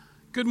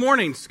Good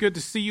morning. It's good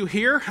to see you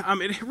here.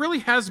 It really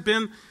has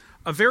been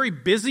a very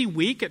busy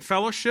week at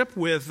Fellowship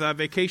with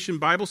Vacation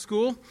Bible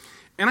School.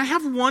 And I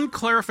have one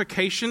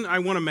clarification I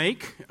want to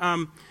make.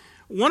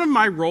 One of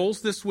my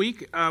roles this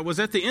week was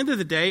at the end of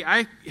the day,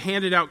 I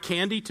handed out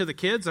candy to the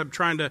kids. I'm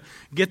trying to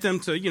get them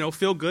to,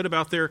 feel good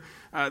about their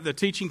the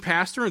teaching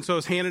pastor. And so I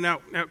was handing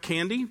out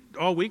candy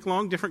all week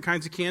long, different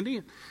kinds of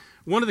candy.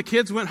 One of the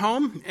kids went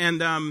home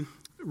and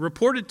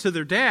reported to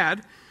their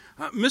dad,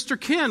 Mr.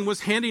 Ken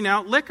was handing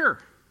out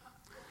liquor.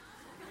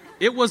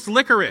 It was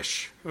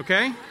licorice,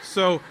 okay?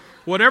 So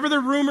whatever the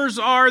rumors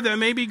are that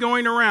may be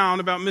going around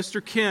about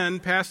Mr. Ken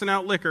passing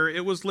out liquor,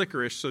 it was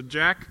licorice. So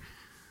Jack,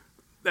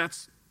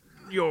 that's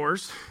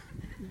yours,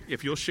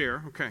 if you'll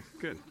share. Okay,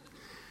 good.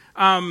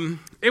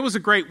 It was a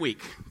great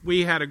week.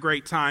 We had a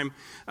great time.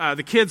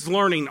 The kids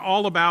learning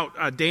all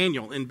about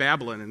Daniel in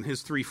Babylon and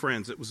his three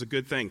friends. It was a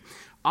good thing.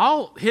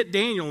 I'll hit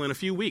Daniel in a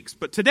few weeks,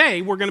 but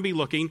today we're going to be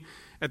looking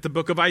at the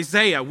book of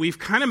Isaiah. We've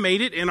kind of made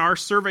it in our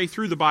survey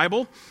through the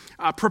Bible,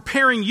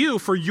 preparing you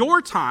for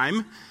your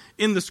time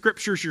in the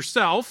scriptures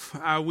yourself.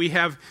 We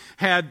have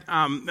had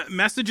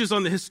messages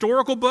on the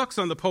historical books,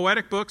 on the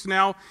poetic books.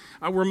 Now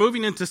we're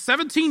moving into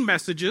 17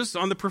 messages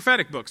on the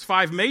prophetic books,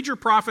 5 major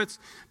prophets,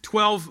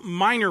 12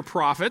 minor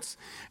prophets.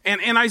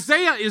 And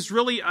Isaiah is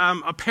really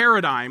a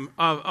paradigm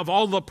of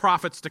all the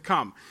prophets to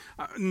come.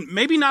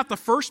 Maybe not the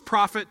first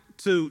prophet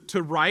to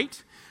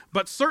write,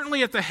 but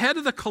certainly at the head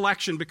of the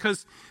collection,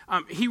 because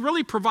he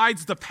really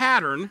provides the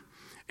pattern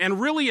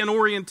and really an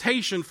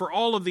orientation for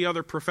all of the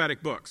other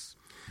prophetic books.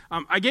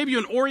 I gave you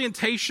an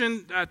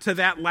orientation to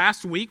that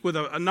last week with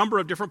a number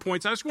of different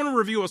points. I just want to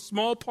review a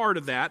small part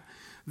of that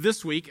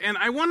this week, and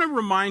I want to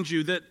remind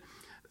you that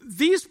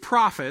these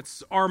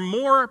prophets are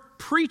more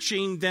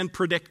preaching than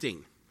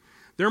predicting.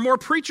 They're more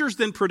preachers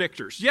than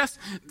predictors. Yes,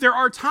 there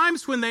are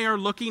times when they are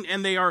looking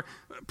and they are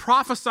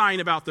prophesying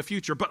about the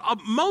future, but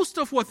most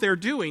of what they're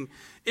doing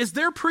is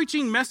they're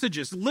preaching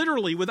messages.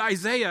 Literally, with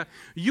Isaiah,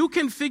 you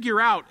can figure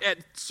out at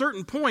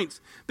certain points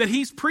that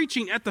he's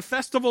preaching at the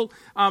Festival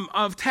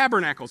of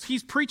Tabernacles.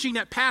 He's preaching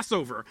at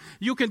Passover.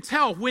 You can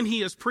tell when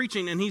he is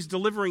preaching and he's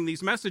delivering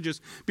these messages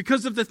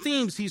because of the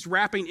themes he's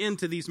wrapping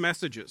into these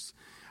messages.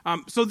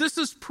 So this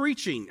is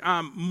preaching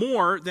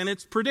more than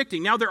it's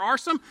predicting. Now, there are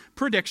some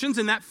predictions,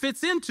 and that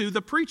fits into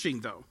the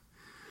preaching, though.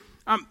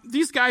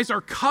 These guys are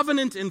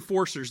covenant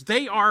enforcers.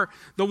 They are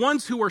the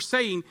ones who are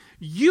saying,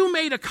 you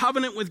made a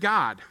covenant with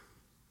God,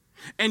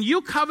 and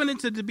you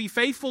covenanted to be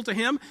faithful to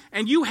him,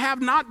 and you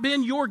have not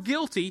been, you're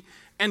guilty,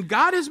 and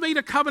God has made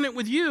a covenant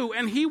with you,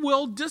 and he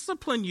will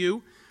discipline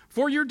you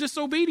for your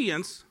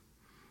disobedience.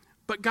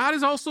 But God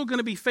is also going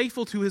to be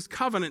faithful to his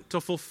covenant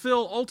to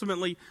fulfill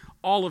ultimately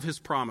all of his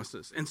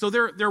promises. And so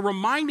they're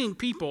reminding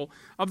people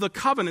of the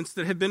covenants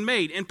that have been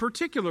made. And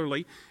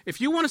particularly,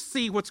 if you want to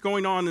see what's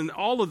going on in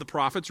all of the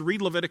prophets,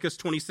 read Leviticus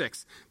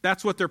 26.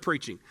 That's what they're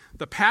preaching.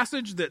 The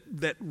passage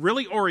that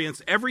really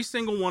orients every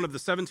single one of the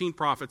 17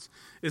 prophets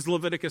is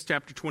Leviticus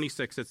chapter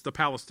 26. It's the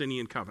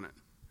Palestinian covenant.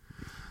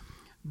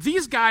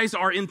 These guys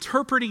are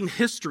interpreting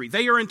history.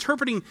 They are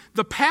interpreting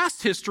the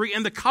past history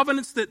and the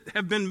covenants that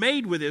have been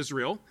made with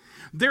Israel.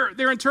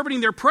 They're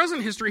interpreting their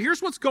present history.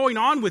 Here's what's going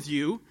on with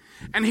you,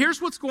 and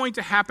here's what's going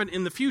to happen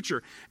in the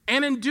future.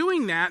 And in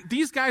doing that,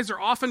 these guys are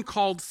often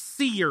called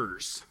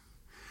seers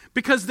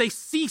because they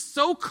see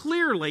so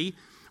clearly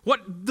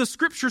what the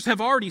scriptures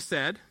have already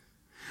said.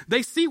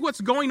 They see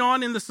what's going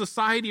on in the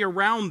society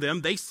around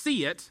them. They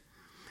see it,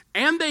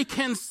 and they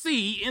can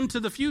see into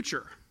the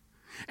future.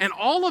 And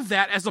all of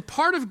that as a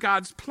part of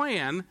God's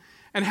plan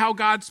and how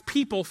God's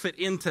people fit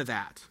into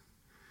that.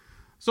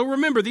 So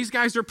remember, these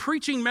guys are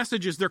preaching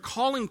messages. They're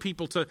calling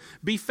people to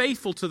be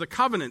faithful to the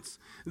covenants.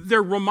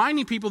 They're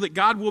reminding people that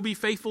God will be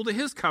faithful to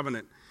his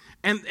covenant.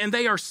 And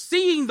they are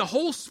seeing the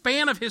whole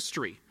span of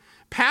history,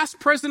 past,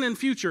 present, and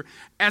future,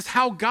 as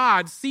how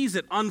God sees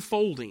it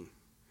unfolding.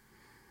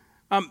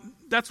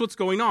 That's what's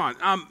going on.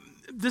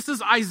 This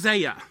is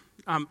Isaiah.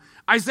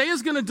 Isaiah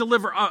is going to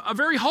deliver a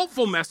very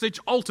hopeful message,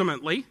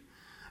 ultimately,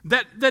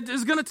 that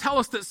is going to tell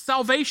us that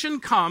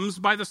salvation comes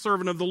by the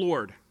servant of the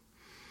Lord.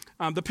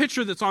 The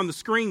picture that's on the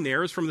screen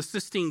there is from the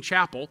Sistine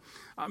Chapel,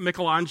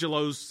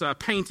 Michelangelo's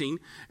painting.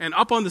 And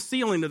up on the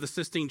ceiling of the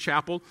Sistine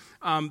Chapel,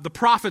 the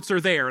prophets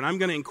are there. And I'm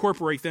going to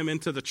incorporate them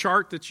into the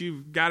chart that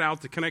you've got out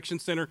at the Connection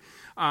Center,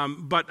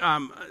 but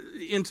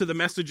into the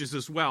messages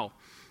as well.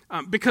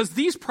 Because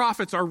these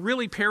prophets are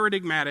really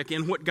paradigmatic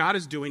in what God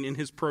is doing in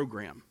his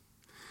program.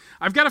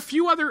 I've got a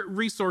few other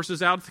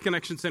resources out at the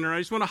Connection Center, and I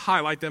just want to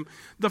highlight them.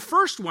 The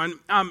first one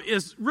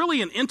is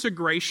really an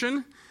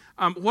integration.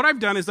 What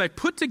I've done is I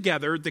put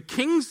together the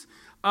kings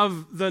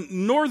of the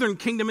northern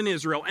kingdom in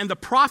Israel and the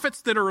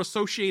prophets that are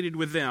associated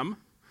with them,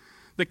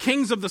 the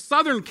kings of the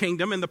southern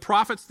kingdom and the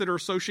prophets that are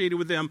associated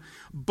with them,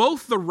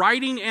 both the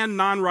writing and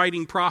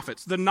non-writing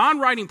prophets. The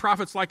non-writing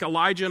prophets like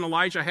Elijah and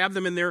Elijah, I have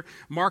them in there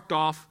marked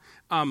off.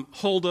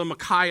 Huldah,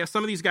 Micaiah,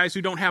 some of these guys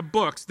who don't have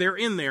books, they're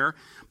in there.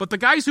 But the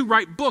guys who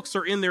write books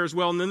are in there as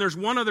well. And then there's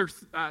one other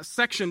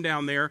section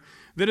down there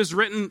that is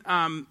written,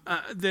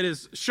 that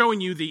is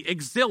showing you the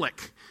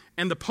exilic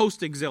and the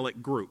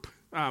post-exilic group.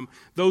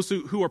 those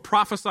who are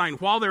prophesying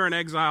while they're in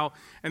exile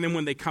and then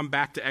when they come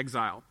back to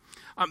exile.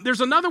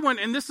 There's another one,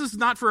 and this is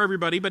not for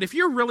everybody, but if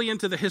you're really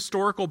into the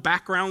historical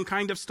background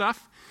kind of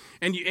stuff,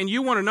 and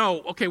you want to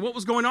know, okay, what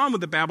was going on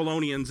with the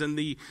Babylonians and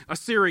the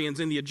Assyrians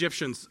and the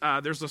Egyptians,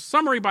 there's a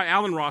summary by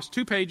Alan Ross,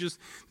 2 pages,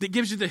 that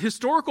gives you the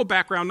historical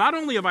background, not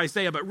only of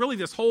Isaiah, but really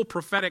this whole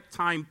prophetic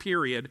time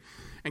period,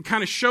 and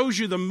kind of shows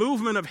you the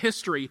movement of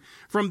history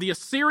from the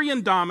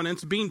Assyrian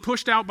dominance being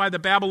pushed out by the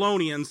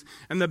Babylonians,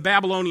 and the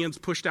Babylonians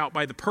pushed out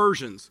by the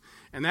Persians.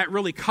 And that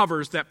really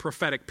covers that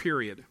prophetic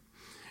period.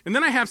 And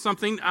then I have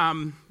something,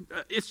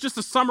 it's just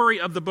a summary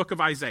of the book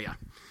of Isaiah.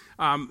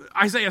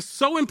 Isaiah is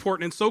so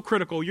important and so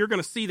critical. You're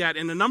going to see that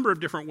in a number of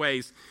different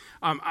ways.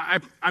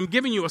 I'm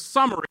giving you a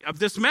summary of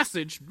this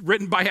message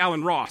written by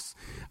Alan Ross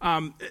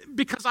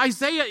because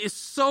Isaiah is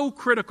so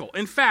critical.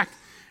 In fact,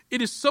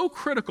 it is so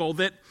critical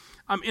that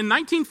in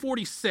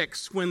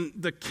 1946, when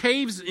the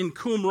caves in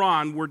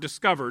Qumran were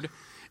discovered,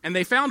 and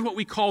they found what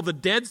we call the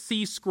Dead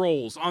Sea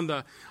Scrolls on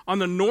the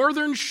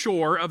northern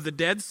shore of the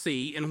Dead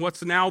Sea in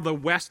what's now the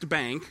West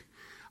Bank.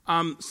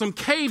 Some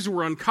caves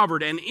were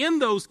uncovered, and in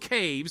those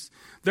caves,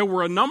 there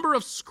were a number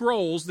of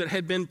scrolls that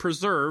had been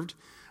preserved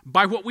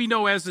by what we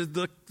know as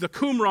the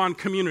Qumran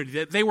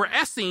community. They were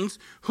Essenes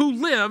who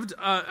lived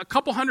a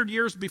couple hundred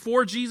years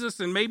before Jesus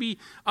and maybe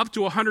up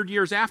to 100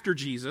 years after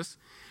Jesus.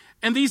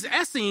 And these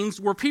Essenes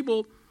were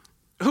people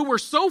who were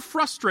so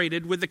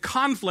frustrated with the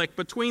conflict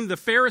between the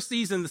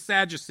Pharisees and the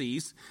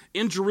Sadducees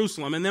in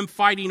Jerusalem and them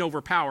fighting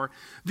over power.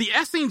 The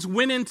Essenes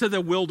went into the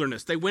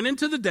wilderness. They went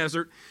into the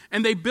desert,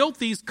 and they built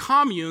these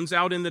communes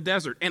out in the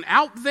desert. And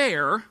out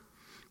there,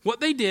 what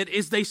they did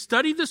is they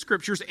studied the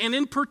scriptures, and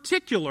in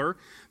particular,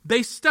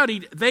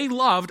 they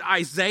loved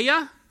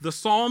Isaiah, the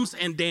Psalms,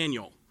 and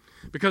Daniel,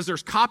 because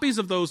there's copies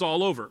of those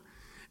all over.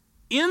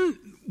 In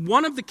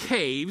one of the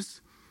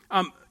caves,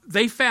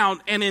 they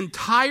found an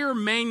entire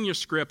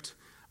manuscript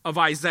of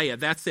Isaiah.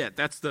 That's it.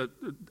 That's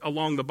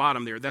along the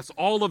bottom there. That's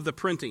all of the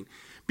printing.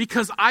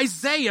 Because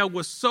Isaiah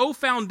was so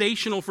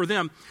foundational for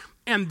them,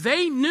 and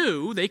they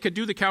knew they could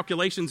do the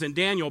calculations in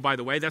Daniel, by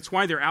the way. That's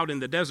why they're out in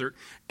the desert.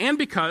 And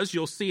because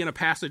you'll see in a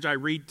passage I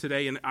read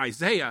today in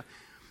Isaiah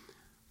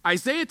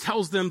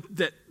tells them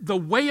that the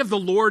way of the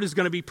Lord is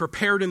going to be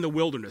prepared in the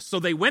wilderness.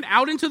 So they went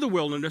out into the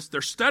wilderness.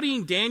 They're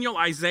studying Daniel,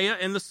 Isaiah,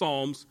 and the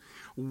Psalms,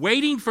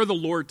 waiting for the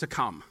Lord to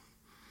come.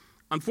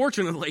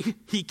 Unfortunately,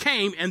 he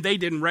came and they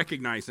didn't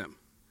recognize him.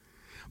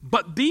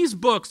 But these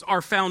books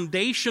are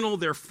foundational,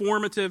 they're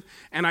formative,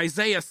 and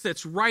Isaiah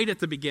sits right at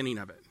the beginning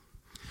of it.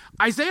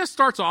 Isaiah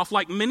starts off,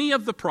 like many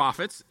of the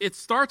prophets, it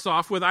starts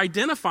off with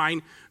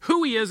identifying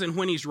who he is and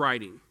when he's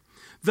writing.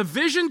 The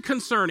vision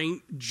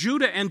concerning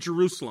Judah and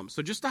Jerusalem.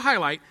 So just to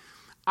highlight,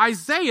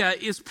 Isaiah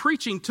is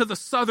preaching to the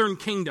southern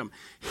kingdom.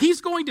 He's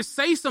going to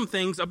say some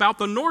things about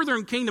the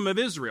northern kingdom of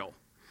Israel.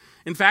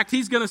 In fact,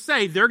 he's going to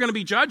say they're going to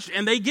be judged,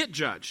 and they get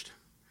judged.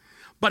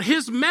 But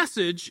his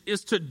message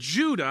is to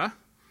Judah,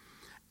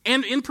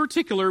 and in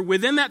particular,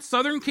 within that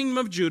southern kingdom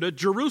of Judah,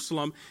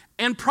 Jerusalem,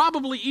 and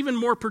probably even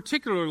more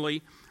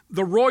particularly,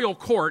 the royal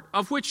court,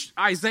 of which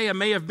Isaiah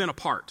may have been a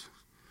part.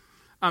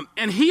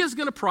 And he is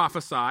going to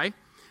prophesy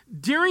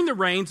during the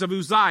reigns of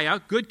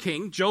Uzziah, good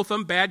king,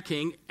 Jotham, bad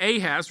king,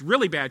 Ahaz,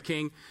 really bad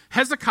king,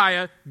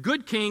 Hezekiah,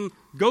 good king,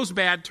 goes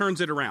bad,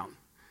 turns it around.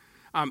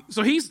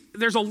 So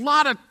there's a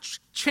lot of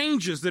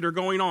changes that are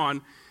going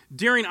on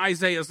during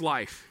Isaiah's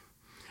life.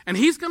 And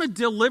he's going to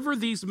deliver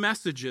these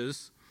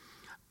messages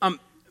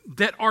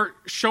that are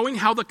showing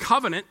how the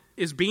covenant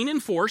is being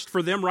enforced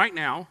for them right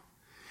now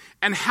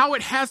and how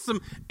it has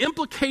some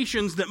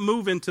implications that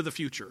move into the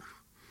future.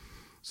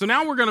 So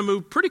now we're going to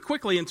move pretty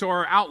quickly into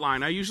our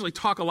outline. I usually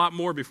talk a lot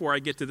more before I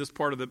get to this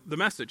part of the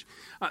message.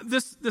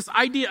 This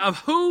idea of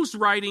who's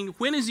writing,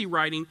 when is he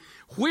writing,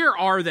 where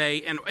are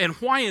they, and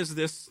why is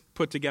this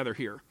put together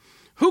here?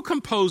 Who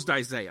composed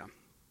Isaiah?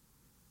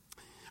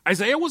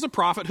 Isaiah was a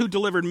prophet who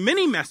delivered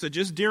many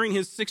messages during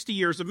his 60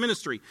 years of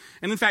ministry.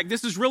 And in fact,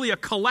 this is really a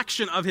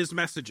collection of his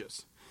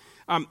messages.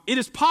 It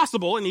is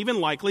possible and even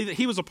likely that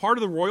he was a part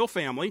of the royal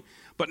family,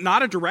 but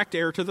not a direct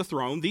heir to the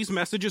throne. These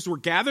messages were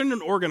gathered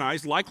and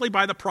organized, likely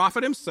by the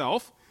prophet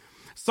himself,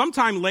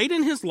 sometime late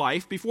in his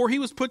life before he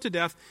was put to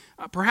death,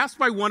 perhaps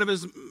by one of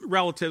his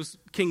relatives,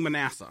 King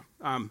Manasseh.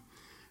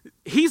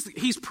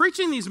 He's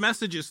preaching these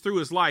messages through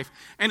his life,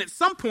 and at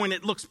some point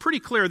it looks pretty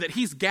clear that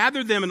he's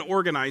gathered them and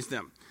organized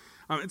them.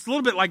 It's a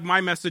little bit like my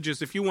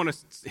messages. If you want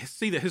to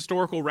see the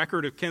historical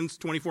record of Ken's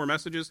 24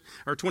 messages,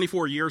 or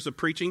 24 years of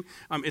preaching,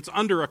 it's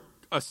under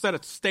a set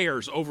of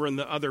stairs over in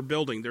the other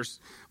building.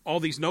 There's all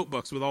these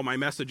notebooks with all my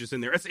messages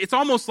in there. It's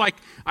almost like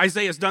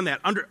Isaiah's done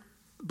that.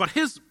 But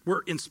his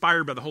were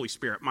inspired by the Holy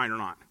Spirit, mine are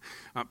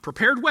not.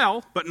 Prepared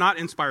well, but not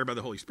inspired by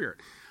the Holy Spirit.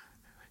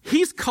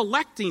 He's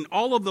collecting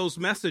all of those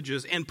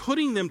messages and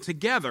putting them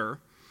together.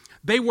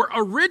 They were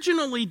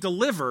originally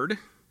delivered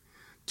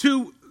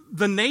to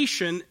the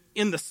nation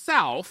in the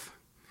south,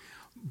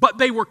 but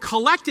they were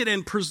collected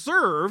and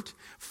preserved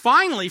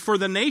finally for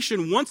the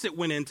nation once it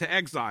went into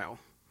exile.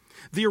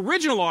 The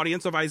original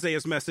audience of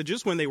Isaiah's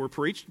messages when they were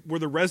preached were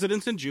the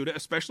residents in Judah,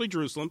 especially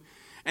Jerusalem,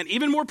 and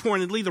even more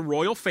pointedly, the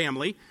royal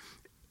family.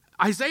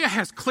 Isaiah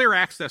has clear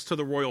access to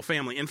the royal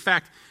family. In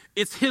fact,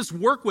 it's his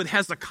work with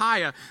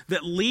Hezekiah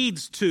that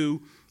leads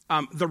to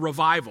the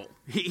revival.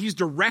 He's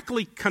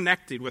directly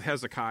connected with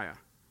Hezekiah.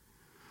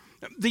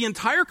 The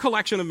entire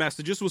collection of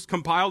messages was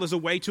compiled as a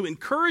way to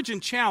encourage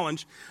and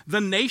challenge the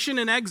nation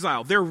in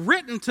exile. They're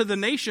written to the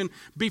nation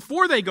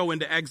before they go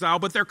into exile,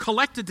 but they're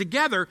collected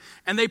together,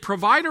 and they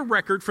provide a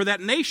record for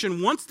that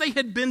nation once they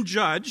had been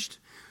judged.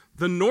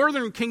 The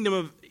northern kingdom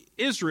of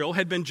Israel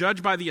had been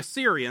judged by the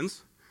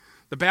Assyrians.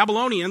 The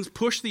Babylonians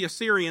pushed the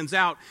Assyrians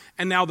out,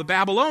 and now the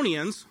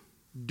Babylonians,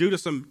 due to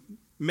some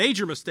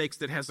major mistakes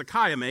that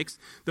Hezekiah makes,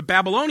 the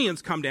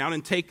Babylonians come down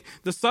and take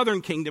the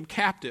southern kingdom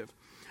captive.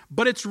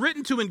 But it's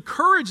written to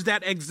encourage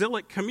that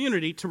exilic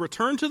community to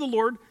return to the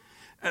Lord,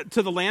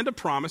 to the land of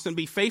promise, and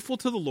be faithful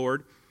to the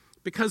Lord,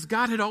 because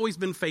God had always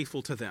been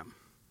faithful to them.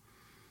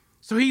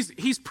 So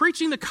he's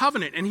preaching the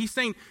covenant, and he's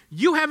saying,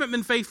 you haven't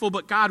been faithful,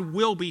 but God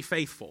will be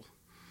faithful.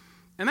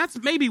 And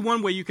that's maybe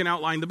one way you can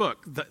outline the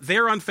book.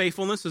 Their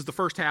unfaithfulness is the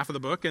first half of the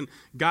book, and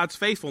God's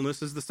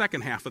faithfulness is the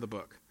second half of the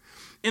book.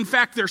 In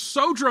fact, they're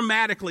so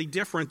dramatically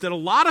different that a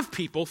lot of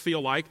people feel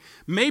like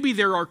maybe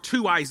there are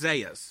two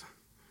Isaiahs.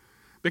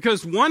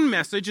 Because one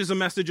message is a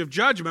message of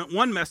judgment,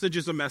 one message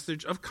is a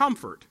message of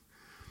comfort.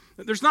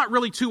 There's not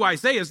really two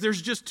Isaiahs,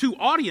 there's just two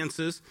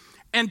audiences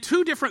and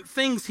two different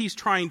things he's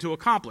trying to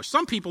accomplish.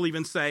 Some people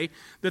even say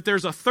that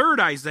there's a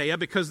third Isaiah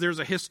because there's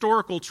a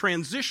historical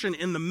transition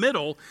in the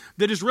middle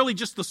that is really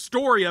just the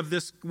story of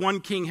this one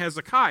king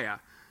Hezekiah.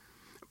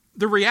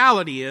 The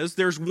reality is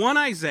there's one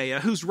Isaiah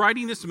who's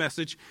writing this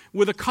message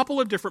with a couple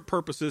of different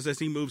purposes as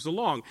he moves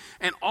along.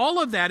 And all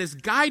of that is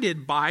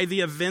guided by the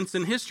events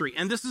in history.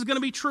 And this is going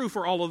to be true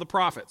for all of the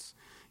prophets.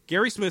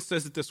 Gary Smith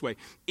says it this way.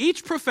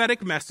 Each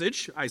prophetic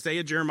message,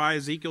 Isaiah, Jeremiah,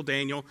 Ezekiel,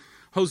 Daniel,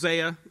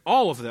 Hosea,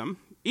 all of them,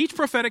 each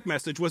prophetic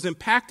message was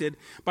impacted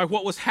by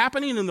what was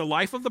happening in the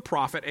life of the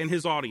prophet and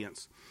his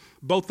audience.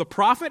 Both the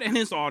prophet and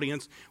his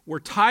audience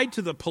were tied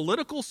to the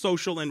political,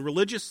 social, and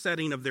religious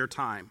setting of their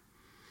time.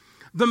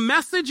 The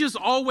message is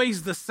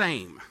always the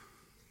same.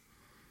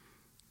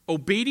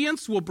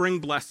 Obedience will bring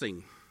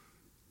blessing.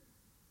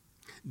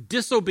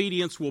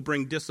 Disobedience will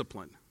bring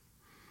discipline.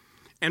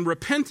 And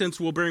repentance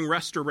will bring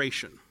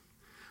restoration.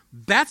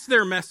 That's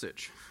their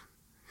message.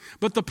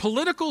 But the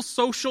political,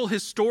 social,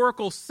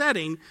 historical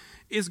setting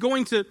is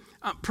going to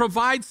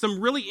provide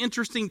some really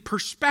interesting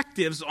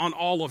perspectives on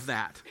all of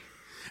that.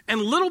 And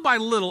little by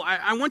little,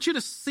 I want you to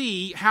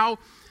see how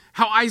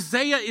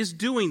Isaiah is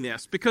doing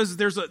this, because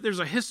there's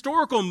a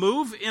historical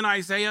move in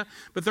Isaiah,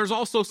 but there's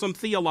also some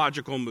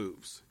theological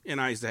moves in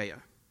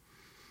Isaiah.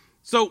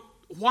 So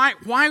why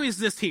is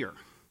this here?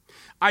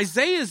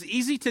 Isaiah is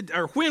easy to,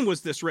 or when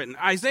was this written?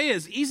 Isaiah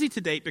is easy to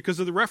date because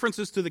of the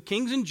references to the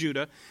kings in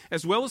Judah,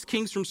 as well as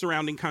kings from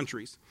surrounding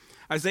countries.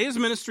 Isaiah's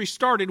ministry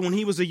started when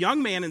he was a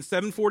young man in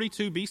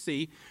 742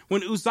 BC,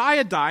 when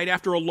Uzziah died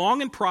after a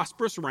long and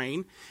prosperous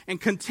reign,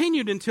 and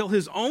continued until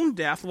his own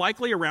death,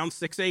 likely around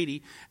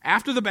 680,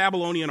 after the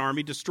Babylonian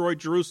army destroyed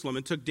Jerusalem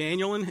and took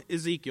Daniel and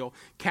Ezekiel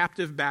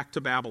captive back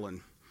to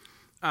Babylon.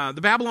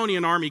 The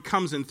Babylonian army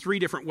comes in three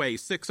different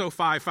ways: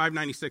 605,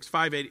 596,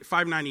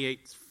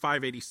 598,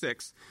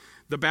 586.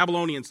 The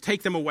Babylonians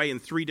take them away in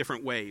three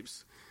different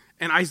waves.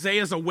 And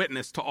Isaiah's a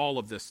witness to all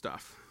of this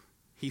stuff.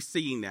 He's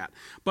seeing that.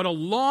 But a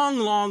long,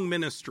 long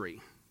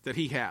ministry that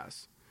he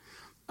has.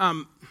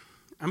 I'm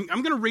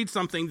going to read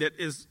something that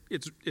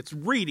it's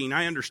reading,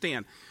 I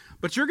understand.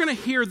 But you're going to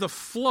hear the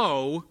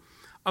flow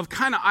of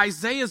kind of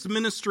Isaiah's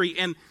ministry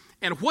and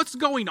what's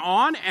going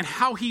on and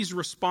how he's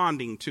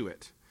responding to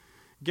it.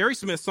 Gary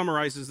Smith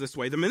summarizes this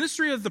way: the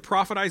ministry of the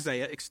prophet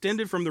Isaiah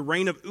extended from the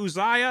reign of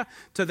Uzziah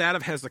to that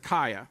of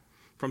Hezekiah,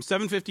 from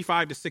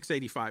 755 to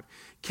 685.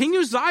 King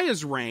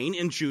Uzziah's reign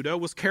in Judah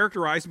was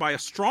characterized by a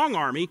strong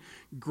army,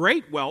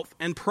 great wealth,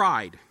 and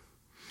pride.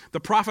 The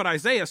prophet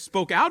Isaiah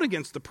spoke out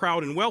against the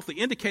proud and wealthy,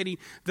 indicating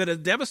that a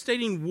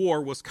devastating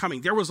war was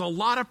coming. There was a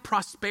lot of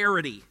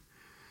prosperity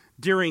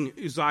during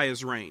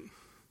Uzziah's reign.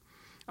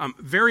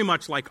 Very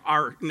much like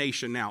our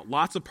nation now.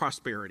 Lots of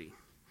prosperity,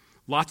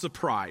 lots of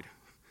pride.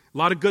 A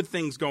lot of good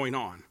things going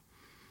on.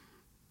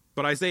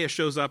 But Isaiah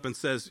shows up and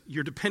says,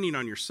 you're depending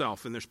on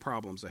yourself and there's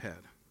problems ahead.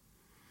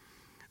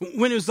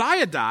 When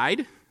Uzziah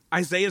died,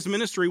 Isaiah's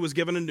ministry was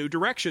given a new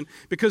direction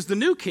because the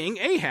new king,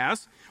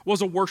 Ahaz,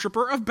 was a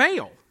worshiper of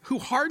Baal who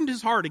hardened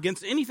his heart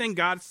against anything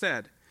God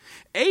said.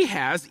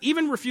 Ahaz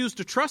even refused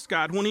to trust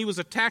God when he was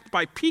attacked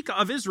by Pekah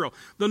of Israel,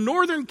 the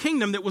northern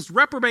kingdom that was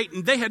reprobate,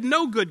 and they had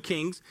no good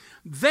kings.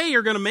 They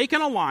are going to make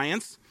an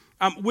alliance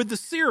with the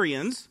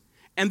Syrians,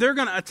 and they're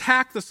going to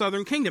attack the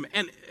southern kingdom.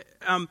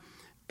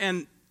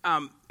 And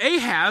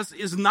Ahaz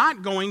is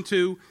not going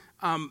to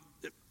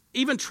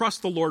even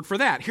trust the Lord for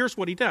that. Here's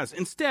what he does.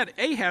 Instead,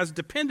 Ahaz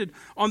depended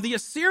on the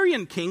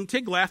Assyrian king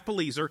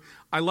Tiglath-Pileser.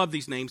 I love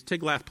these names,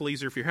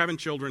 Tiglath-Pileser. If you're having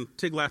children,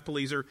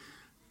 Tiglath-Pileser.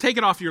 Take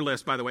it off your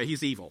list, by the way.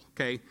 He's evil,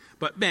 okay?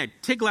 But man,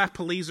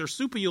 Tiglath-Pileser,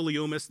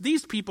 Suppiluliumus,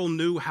 these people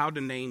knew how to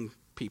name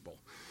people.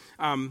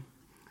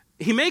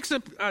 He makes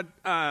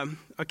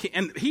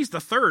and he's the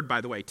third,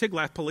 by the way,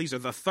 Tiglath-Pileser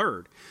the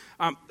third.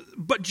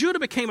 But Judah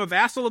became a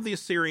vassal of the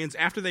Assyrians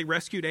after they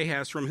rescued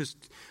Ahaz from his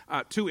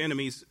two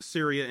enemies,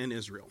 Syria and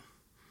Israel.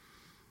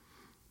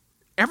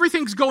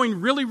 Everything's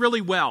going really,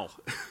 really well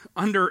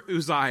under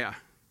Uzziah.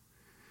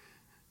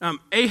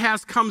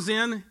 Ahaz comes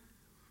in.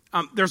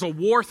 There's a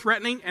war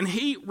threatening, and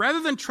he,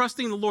 rather than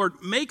trusting the Lord,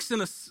 makes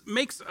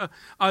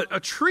a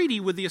treaty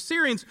with the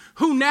Assyrians,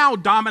 who now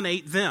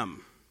dominate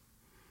them.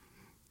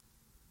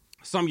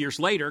 Some years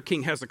later,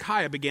 King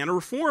Hezekiah began a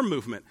reform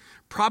movement,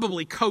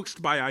 probably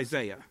coached by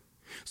Isaiah.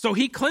 So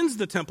he cleansed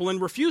the temple and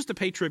refused to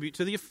pay tribute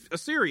to the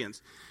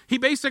Assyrians. He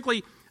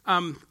basically,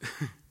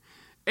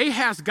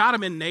 Ahaz got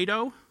him in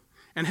NATO,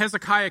 and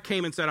Hezekiah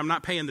came and said, I'm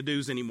not paying the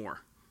dues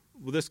anymore.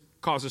 Well, this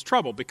causes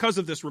trouble. Because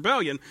of this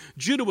rebellion,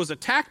 Judah was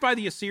attacked by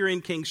the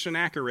Assyrian king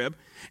Sennacherib,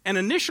 and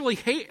initially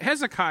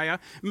Hezekiah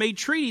made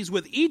treaties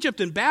with Egypt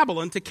and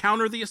Babylon to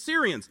counter the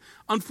Assyrians.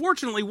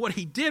 Unfortunately, what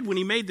he did when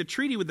he made the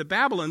treaty with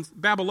the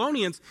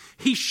Babylonians,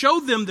 he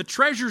showed them the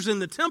treasures in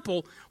the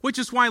temple, which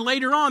is why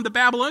later on the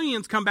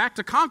Babylonians come back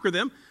to conquer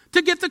them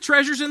to get the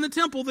treasures in the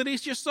temple that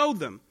he's just showed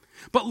them.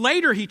 But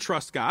later he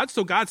trusts God,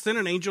 so God sent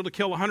an angel to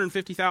kill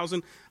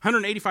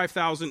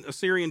 185,000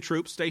 Assyrian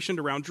troops stationed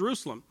around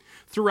Jerusalem.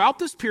 Throughout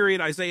this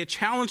period, Isaiah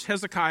challenged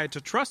Hezekiah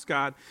to trust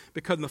God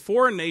because the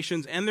foreign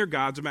nations and their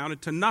gods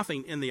amounted to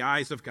nothing in the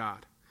eyes of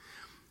God.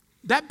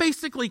 That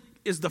basically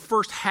is the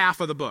first half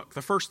of the book,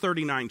 the first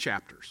 39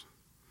 chapters.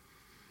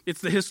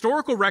 It's the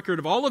historical record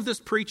of all of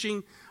this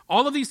preaching,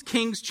 all of these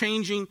kings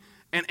changing,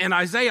 and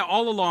Isaiah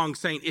all along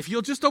saying, if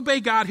you'll just obey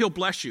God, he'll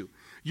bless you.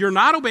 You're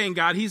not obeying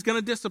God, he's going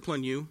to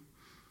discipline you.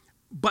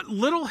 But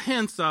little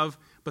hints of,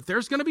 but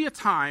there's going to be a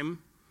time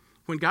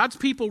when God's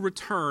people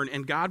return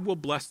and God will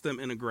bless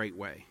them in a great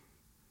way.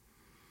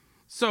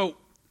 So,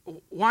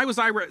 why was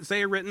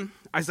Isaiah written?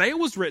 Isaiah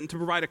was written to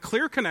provide a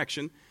clear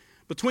connection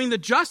between the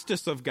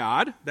justice of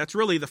God, that's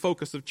really the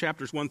focus of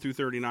chapters 1 through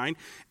 39,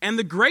 and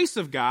the grace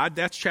of God,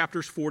 that's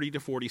chapters 40 to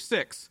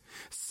 46.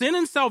 Sin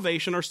and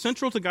salvation are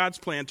central to God's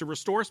plan to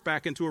restore us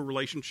back into a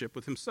relationship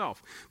with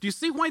himself. Do you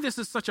see why this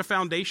is such a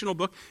foundational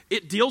book?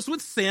 It deals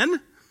with sin,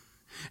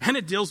 and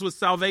it deals with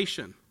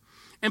salvation.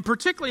 And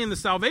particularly in the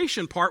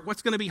salvation part,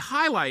 what's going to be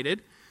highlighted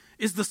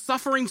is the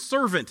suffering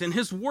servant and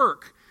his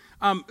work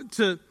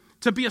to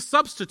be a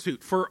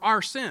substitute for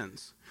our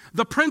sins.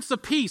 The Prince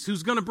of Peace,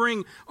 who's going to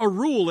bring a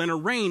rule and a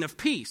reign of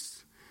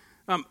peace.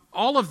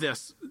 All of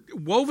this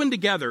woven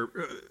together,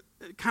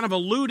 kind of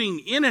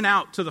alluding in and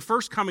out to the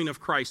first coming of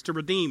Christ to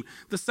redeem,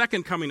 the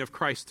second coming of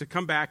Christ to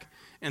come back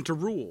and to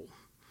rule.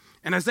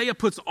 And Isaiah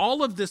puts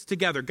all of this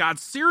together.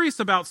 God's serious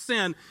about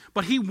sin,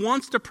 but he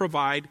wants to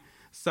provide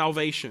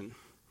salvation.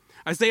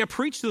 Isaiah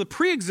preached to the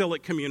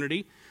pre-exilic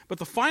community, but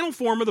the final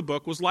form of the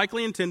book was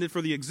likely intended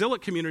for the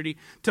exilic community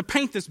to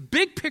paint this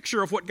big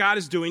picture of what God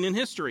is doing in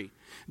history,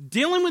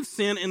 dealing with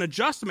sin in a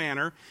just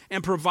manner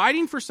and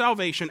providing for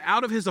salvation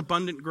out of his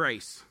abundant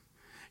grace.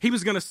 He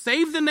was going to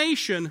save the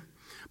nation,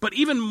 but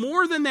even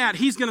more than that,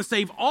 he's going to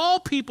save all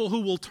people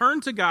who will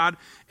turn to God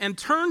and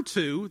turn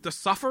to the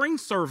suffering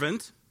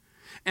servant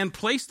and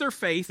place their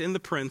faith in the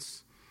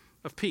Prince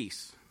of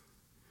Peace.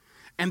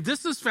 And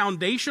this is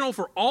foundational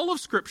for all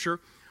of Scripture,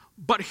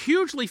 but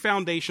hugely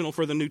foundational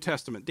for the New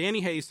Testament.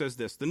 Danny Hayes says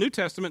this: the New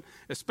Testament,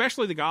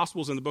 especially the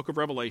Gospels and the book of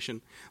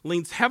Revelation,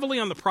 leans heavily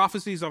on the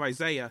prophecies of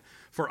Isaiah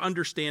for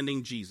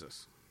understanding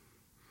Jesus.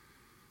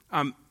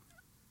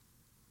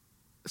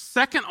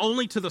 Second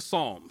only to the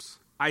Psalms,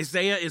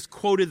 Isaiah is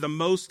quoted the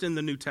most in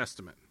the New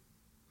Testament.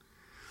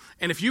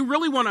 And if you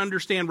really want to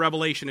understand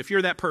Revelation, if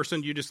you're that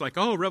person, you just like,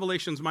 oh,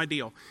 Revelation's my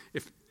deal.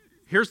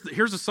 Here's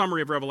a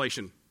summary of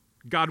Revelation.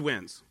 God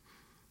wins.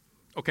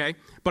 Okay?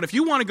 But if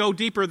you want to go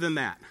deeper than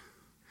that,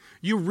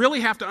 you really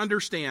have to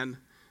understand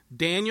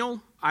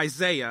Daniel,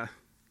 Isaiah,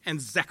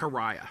 and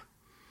Zechariah.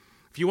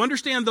 If you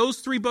understand those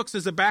three books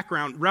as a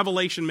background,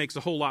 Revelation makes a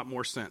whole lot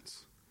more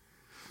sense.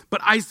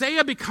 But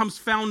Isaiah becomes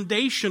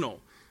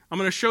foundational. I'm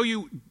going to show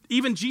you,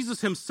 even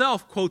Jesus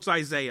himself quotes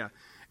Isaiah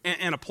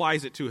and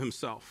applies it to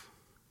himself.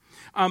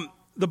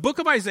 The book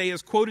of Isaiah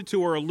is quoted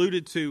to or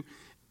alluded to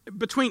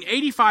between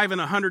 85 and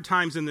 100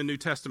 times in the New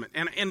Testament.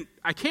 And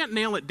I can't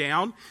nail it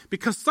down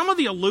because some of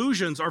the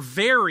allusions are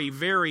very,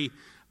 very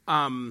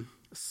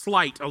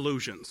slight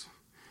allusions.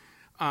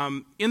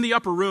 In the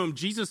upper room,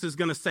 Jesus is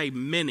going to say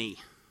many.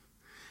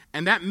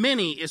 And that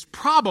many is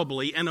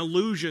probably an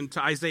allusion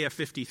to Isaiah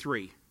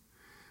 53.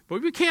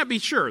 But we can't be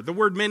sure. The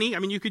word many, I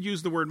mean, you could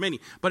use the word many.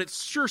 But it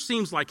sure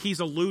seems like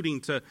he's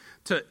alluding to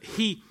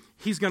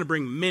he's going to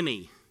bring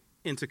many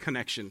into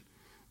connection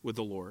with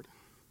the Lord.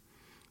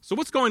 So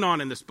what's going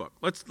on in this book?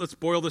 Let's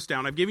boil this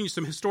down. I've given you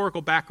some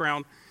historical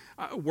background,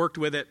 worked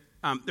with it.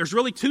 There's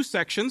really two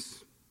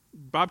sections.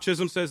 Bob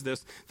Chisholm says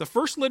this: the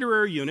first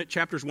literary unit,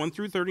 chapters 1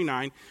 through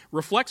 39,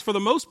 reflects for the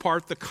most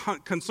part the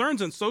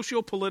concerns and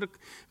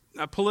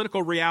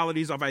socio-political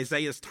realities of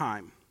Isaiah's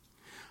time.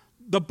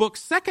 The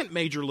book's second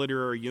major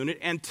literary unit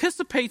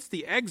anticipates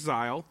the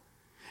exile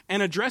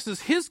and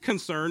addresses his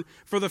concern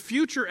for the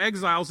future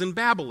exiles in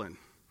Babylon.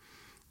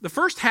 The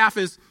first half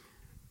is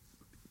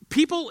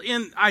people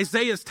in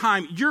Isaiah's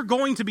time, you're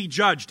going to be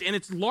judged, and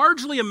it's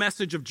largely a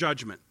message of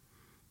judgment.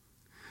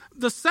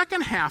 The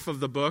second half of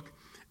the book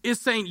is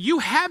saying you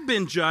have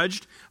been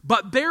judged,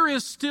 but there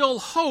is still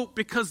hope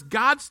because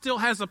God still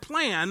has a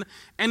plan,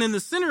 and in the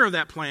center of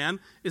that plan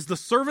is the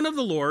servant of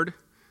the Lord,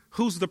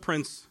 who's the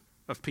Prince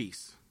of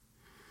Peace.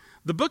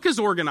 The book is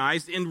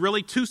organized in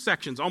really two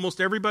sections. Almost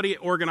everybody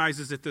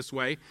organizes it this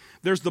way.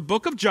 There's the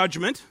book of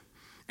judgment,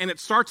 and it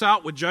starts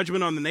out with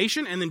judgment on the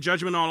nation and then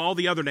judgment on all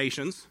the other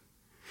nations.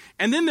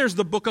 And then there's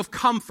the book of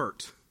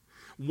comfort.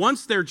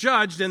 Once they're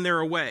judged and they're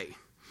away.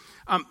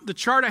 The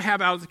chart I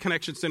have out of the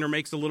Connection Center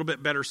makes a little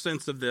bit better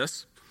sense of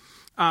this.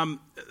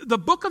 The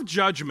book of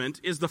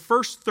judgment is the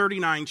first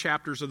 39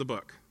 chapters of the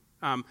book.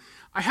 I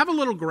have a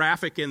little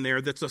graphic in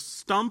there that's a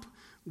stump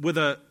with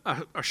a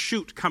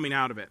shoot coming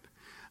out of it.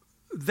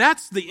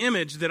 That's the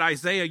image that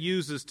Isaiah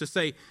uses to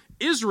say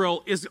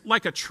Israel is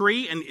like a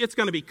tree and it's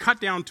going to be cut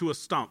down to a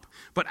stump.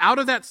 But out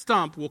of that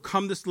stump will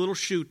come this little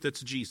shoot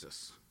that's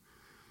Jesus.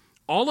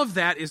 All of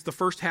that is the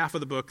first half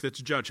of the book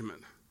that's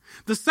judgment.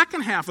 The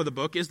second half of the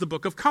book is the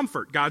book of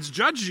comfort. God's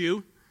judged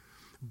you,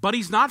 but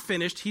he's not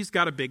finished. He's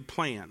got a big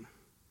plan.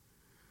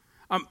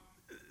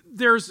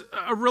 There's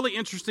a really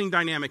interesting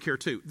dynamic here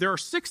too. There are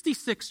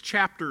 66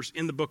 chapters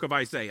in the book of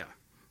Isaiah.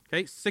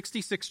 Okay,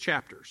 66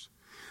 chapters.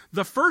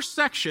 The first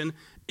section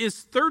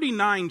is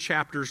 39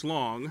 chapters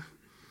long,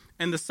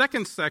 and the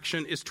second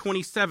section is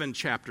 27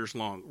 chapters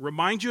long.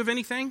 Remind you of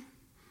anything?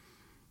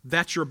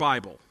 That's your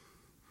Bible.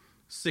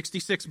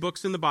 66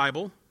 books in the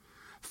Bible,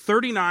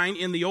 39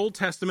 in the Old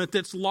Testament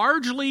that's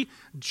largely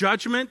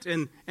judgment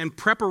and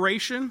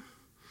preparation,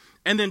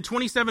 and then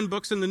 27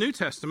 books in the New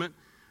Testament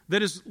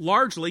that is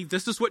largely,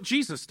 this is what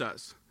Jesus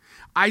does.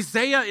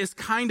 Isaiah is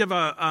kind of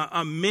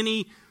a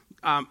mini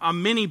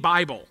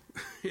Bible,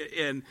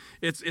 and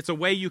it's a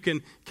way you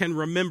can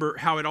remember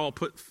how it all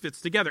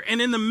fits together.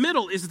 And in the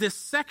middle is this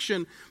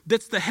section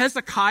that's the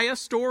Hezekiah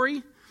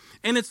story,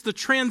 and it's the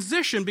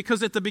transition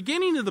because at the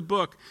beginning of the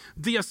book,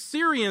 the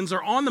Assyrians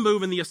are on the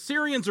move, and the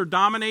Assyrians are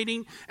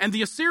dominating, and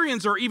the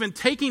Assyrians are even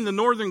taking the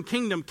northern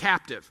kingdom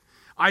captive.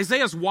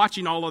 Isaiah's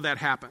watching all of that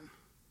happen.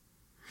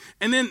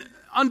 And then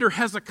under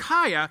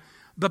Hezekiah,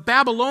 the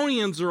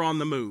Babylonians are on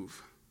the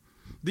move.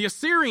 The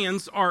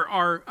Assyrians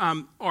are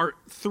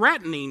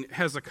threatening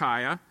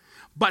Hezekiah,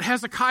 but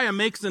Hezekiah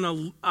makes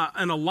an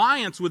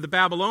alliance with the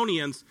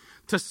Babylonians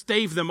to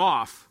stave them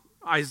off.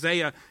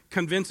 Isaiah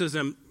convinces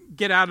them,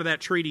 get out of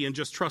that treaty and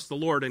just trust the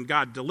Lord, and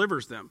God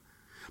delivers them.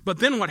 But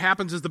then what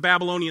happens is the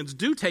Babylonians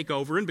do take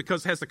over, and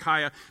because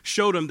Hezekiah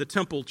showed them the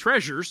temple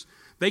treasures,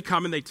 they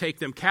come and they take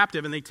them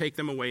captive and they take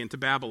them away into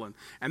Babylon.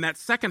 And that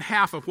second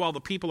half of while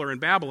the people are in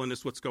Babylon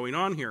is what's going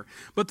on here.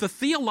 But the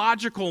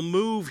theological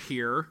move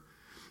here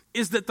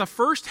is that the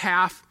first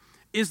half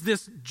is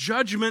this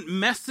judgment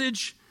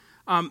message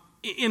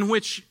in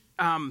which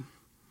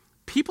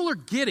people are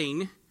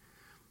getting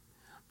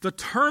the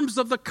terms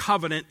of the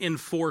covenant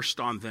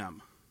enforced on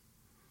them.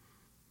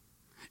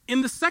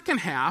 In the second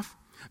half,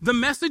 the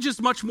message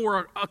is much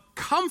more a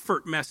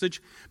comfort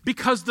message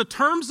because the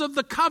terms of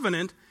the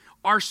covenant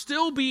are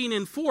still being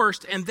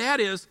enforced, and that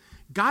is,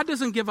 God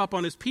doesn't give up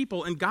on his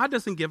people, and God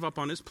doesn't give up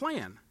on his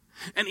plan.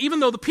 And even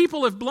though the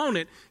people have blown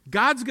it,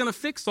 God's going to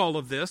fix all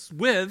of this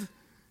with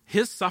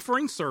his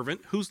suffering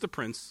servant, who's the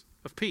Prince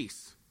of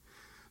Peace.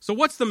 So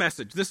what's the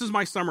message? This is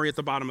my summary at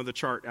the bottom of the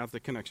chart at the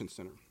Connection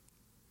Center.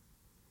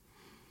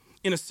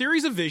 In a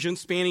series of visions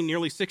spanning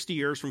nearly 60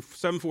 years from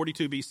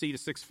 742 BC to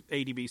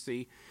 680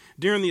 BC,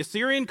 during the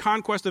Assyrian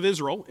conquest of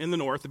Israel in the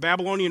north, the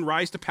Babylonian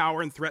rise to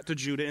power and threat to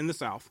Judah in the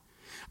south,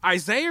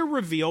 Isaiah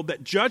revealed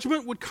that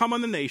judgment would come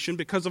on the nation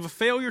because of a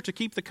failure to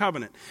keep the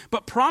covenant,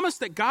 but promised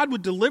that God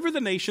would deliver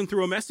the nation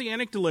through a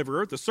messianic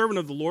deliverer, the servant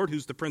of the Lord,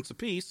 who's the Prince of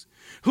Peace,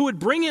 who would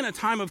bring in a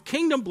time of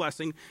kingdom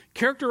blessing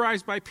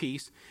characterized by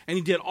peace. And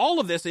he did all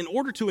of this in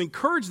order to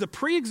encourage the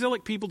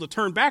pre-exilic people to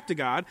turn back to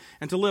God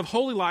and to live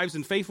holy lives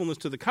in faithfulness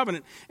to the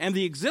covenant, and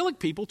the exilic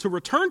people to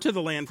return to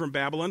the land from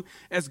Babylon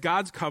as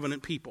God's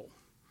covenant people.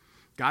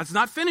 God's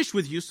not finished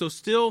with you, so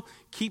still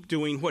keep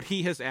doing what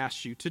he has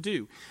asked you to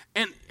do.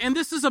 And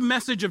this is a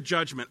message of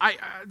judgment.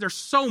 There's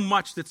so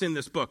much that's in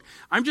this book.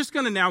 I'm just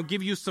going to now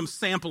give you some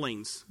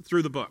samplings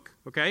through the book,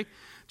 okay?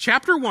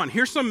 Chapter 1,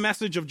 here's some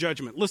message of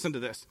judgment. Listen to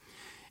this.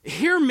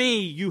 Hear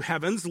me, you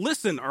heavens.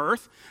 Listen,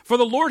 earth. For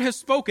the Lord has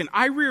spoken.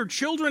 I reared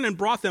children and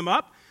brought them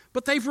up,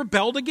 but they've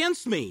rebelled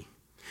against me.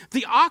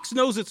 The ox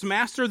knows its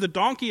master, the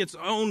donkey its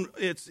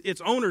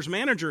owner's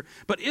manager,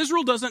 but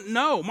Israel doesn't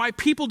know. My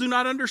people do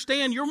not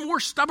understand. You're more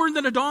stubborn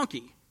than a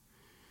donkey.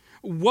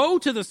 Woe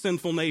to the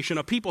sinful nation,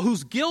 a people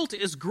whose guilt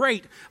is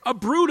great, a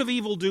brood of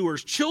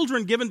evildoers,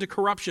 children given to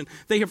corruption.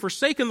 They have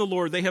forsaken the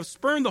Lord. They have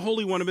spurned the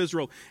Holy One of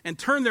Israel and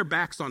turned their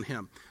backs on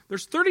him.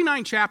 There's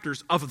 39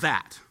 chapters of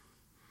that.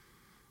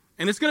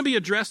 And it's going to be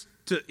addressed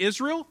to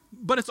Israel,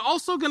 but it's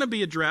also going to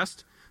be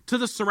addressed to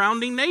the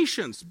surrounding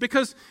nations.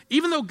 Because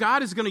even though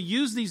God is going to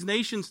use these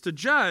nations to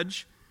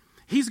judge,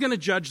 he's going to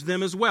judge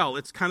them as well.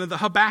 It's kind of the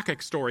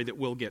Habakkuk story that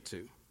we'll get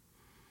to.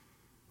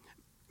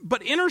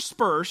 But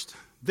interspersed,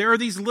 there are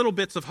these little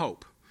bits of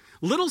hope.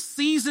 little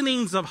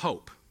seasonings of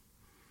hope.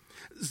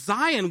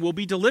 Zion will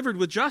be delivered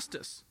with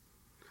justice,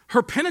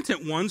 her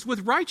penitent ones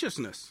with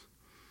righteousness.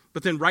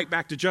 But then right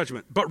back to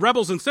judgment. But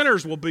rebels and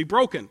sinners will be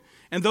broken,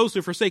 and those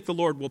who forsake the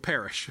Lord will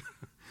perish.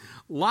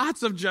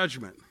 Lots of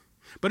judgment.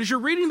 But as you're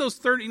reading those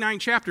 39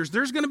 chapters,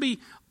 there's going to be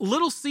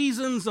little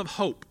seasons of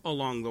hope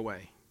along the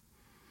way.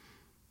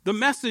 The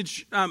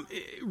message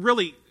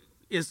really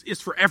is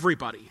for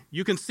everybody.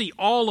 You can see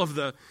all of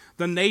the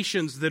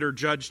nations that are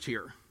judged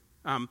here.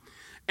 And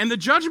the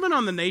judgment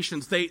on the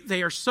nations,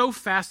 they are so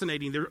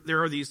fascinating.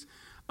 There are these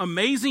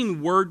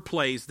amazing word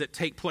plays that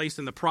take place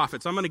in the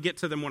prophets. I'm going to get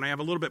to them when I have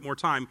a little bit more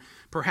time,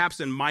 perhaps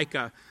in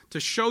Micah, to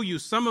show you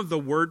some of the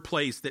word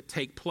plays that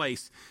take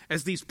place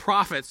as these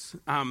prophets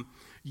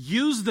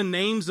use the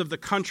names of the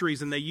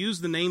countries and they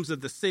use the names of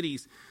the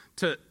cities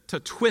to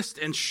twist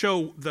and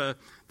show the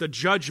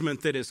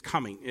judgment that is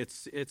coming.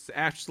 It's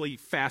actually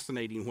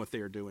fascinating what they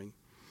are doing.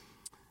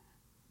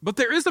 But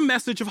there is a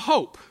message of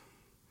hope.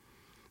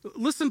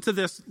 Listen to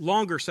this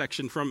longer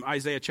section from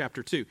Isaiah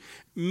chapter 2.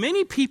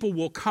 Many people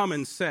will come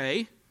and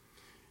say,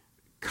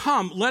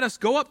 "Come, let us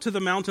go up to the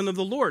mountain of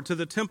the Lord, to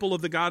the temple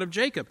of the God of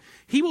Jacob.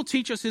 He will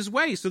teach us his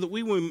way so that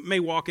we may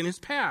walk in his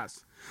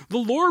paths. The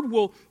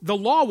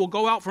law will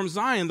go out from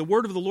Zion, the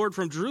word of the Lord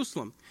from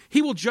Jerusalem.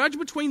 He will judge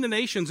between the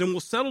nations and will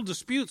settle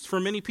disputes for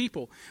many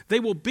people. They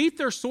will beat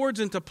their swords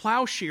into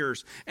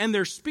plowshares and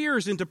their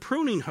spears into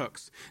pruning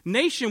hooks.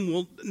 Nation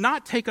will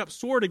not take up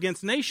sword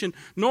against nation,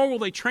 nor will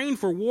they train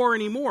for war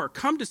anymore.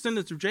 Come,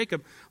 descendants of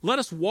Jacob, let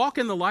us walk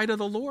in the light of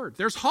the Lord."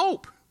 There's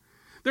hope.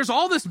 There's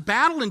all this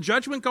battle and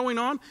judgment going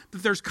on,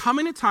 but there's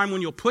coming a time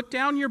when you'll put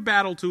down your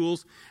battle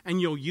tools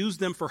and you'll use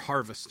them for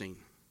harvesting.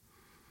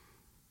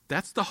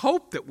 That's the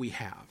hope that we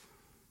have.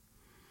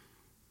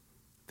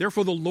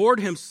 Therefore, the Lord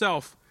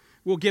himself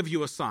will give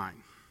you a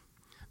sign.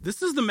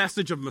 This is the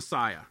message of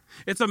Messiah.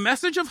 It's a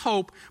message of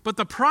hope, but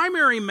the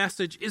primary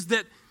message is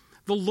that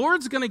the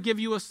Lord's going to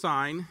give you a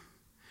sign,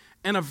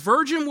 and a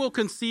virgin will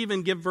conceive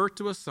and give birth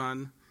to a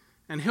son,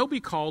 and he'll be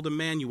called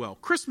Emmanuel.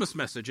 Christmas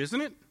message, isn't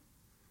it?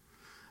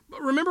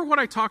 But remember what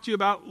I talked to you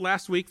about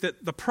last week,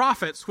 that the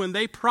prophets, when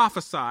they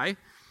prophesy,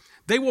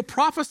 they will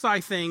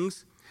prophesy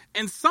things,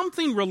 and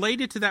something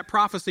related to that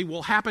prophecy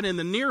will happen in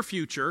the near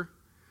future,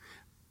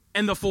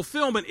 and the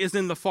fulfillment is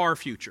in the far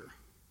future.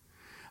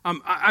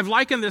 I've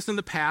likened this in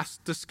the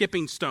past to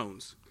skipping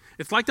stones.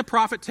 It's like the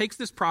prophet takes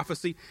this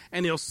prophecy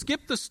and he'll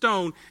skip the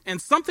stone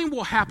and something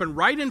will happen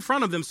right in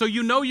front of them so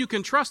you know you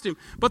can trust him,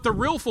 but the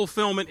real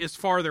fulfillment is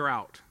farther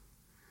out.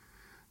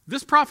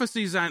 This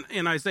prophecy is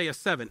in Isaiah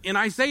 7. In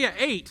Isaiah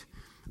 8,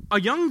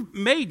 a young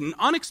maiden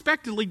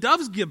unexpectedly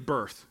does give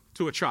birth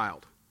to a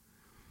child.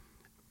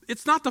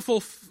 It's not the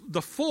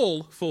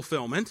full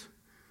fulfillment,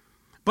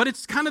 but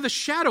it's kind of the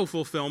shadow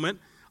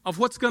fulfillment of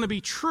what's going to be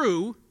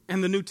true.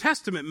 And the New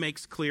Testament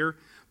makes clear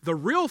the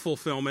real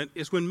fulfillment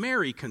is when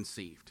Mary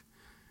conceived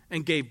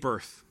and gave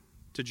birth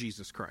to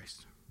Jesus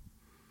Christ.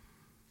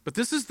 But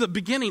this is the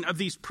beginning of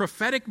these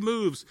prophetic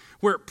moves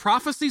where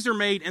prophecies are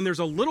made and there's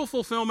a little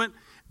fulfillment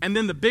and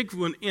then the big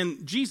one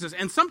in Jesus.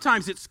 And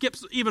sometimes it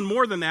skips even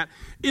more than that.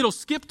 It'll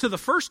skip to the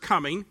first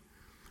coming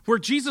where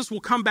Jesus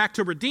will come back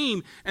to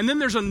redeem. And then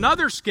there's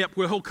another skip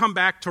where he'll come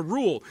back to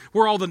rule,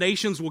 where all the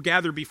nations will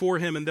gather before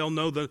him and they'll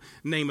know the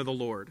name of the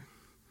Lord.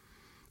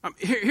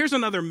 Here's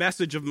another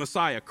message of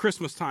Messiah,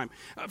 Christmas time.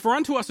 For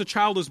unto us a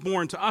child is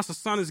born, to us a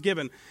son is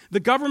given. The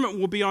government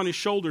will be on his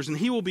shoulders, and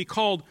he will be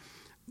called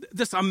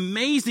this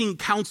amazing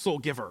counsel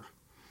giver.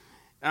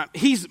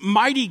 He's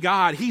mighty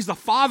God. He's the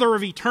Father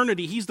of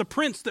eternity. He's the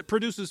Prince that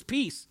produces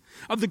peace.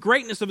 Of the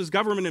greatness of his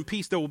government and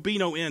peace there will be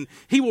no end.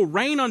 He will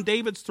reign on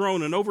David's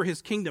throne and over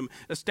his kingdom,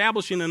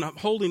 establishing and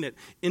upholding it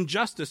in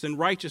justice and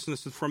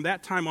righteousness from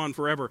that time on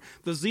forever.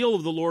 The zeal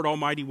of the Lord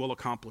Almighty will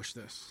accomplish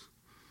this.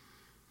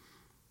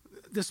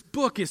 This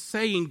book is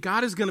saying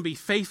God is going to be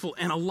faithful,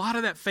 and a lot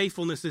of that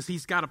faithfulness is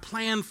he's got a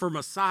plan for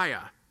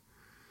Messiah.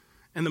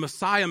 And the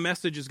Messiah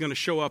message is going to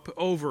show up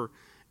over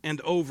and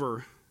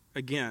over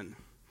again.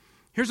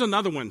 Here's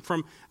another one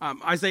from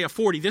Isaiah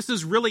 40. This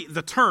is really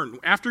the turn.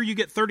 After you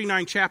get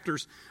 39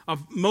 chapters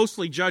of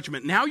mostly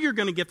judgment, now you're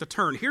going to get the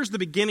turn. Here's the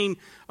beginning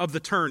of the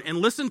turn. And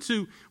listen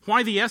to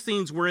why the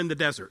Essenes were in the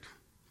desert.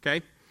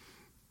 Okay?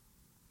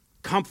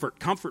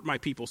 Comfort my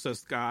people,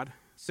 says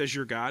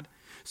your God.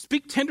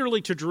 Speak tenderly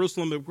to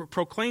Jerusalem and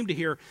proclaim to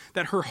her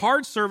that her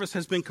hard service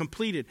has been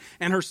completed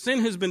and her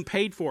sin has been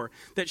paid for,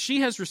 that she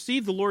has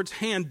received the Lord's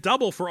hand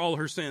double for all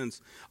her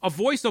sins. A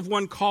voice of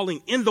one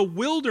calling, in the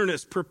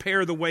wilderness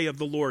prepare the way of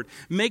the Lord.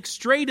 Make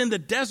straight in the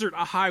desert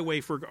a highway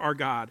for our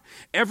God.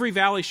 Every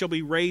valley shall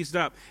be raised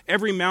up,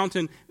 every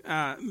mountain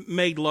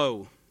made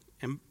low.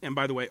 And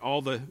by the way,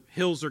 all the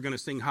hills are going to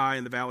sing high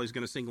and the valley is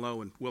going to sing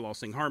low, and we'll all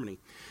sing harmony.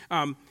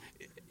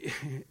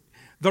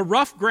 The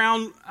rough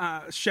ground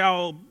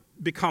shall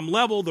become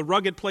level, the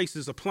rugged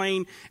places a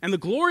plain, and the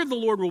glory of the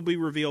Lord will be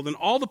revealed, and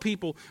all the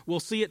people will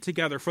see it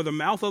together, for the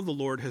mouth of the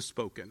Lord has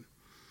spoken.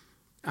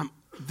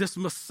 This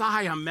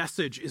Messiah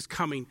message is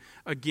coming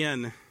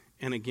again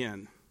and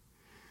again.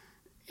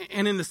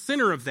 And in the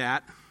center of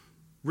that,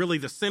 really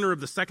the center of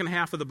the second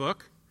half of the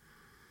book,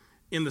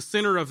 in the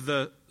center of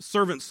the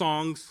servant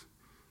songs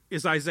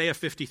is Isaiah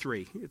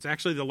 53. It's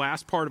actually the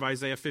last part of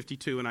Isaiah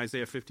 52 and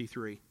Isaiah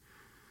 53.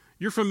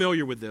 You're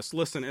familiar with this.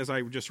 Listen as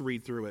I just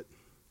read through it.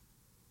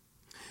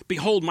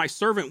 Behold, my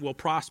servant will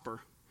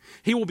prosper.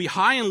 He will be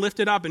high and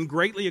lifted up and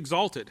greatly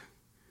exalted.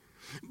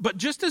 But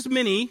just as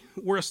many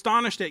were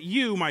astonished at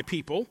you, my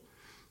people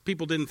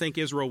didn't think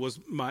Israel was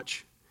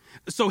much,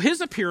 so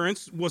his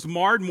appearance was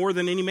marred more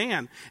than any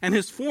man, and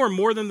his form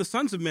more than the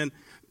sons of men.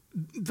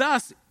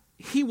 Thus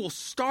he will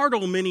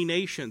startle many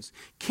nations.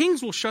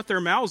 Kings will shut their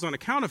mouths on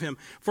account of him.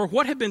 For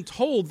what had been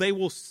told they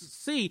will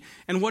see,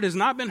 and what has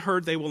not been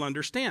heard they will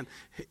understand.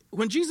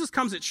 When Jesus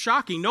comes, it's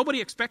shocking. Nobody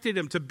expected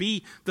him to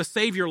be the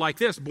Savior like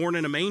this, born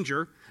in a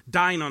manger,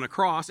 dying on a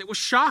cross. It was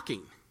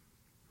shocking.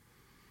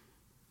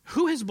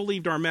 Who has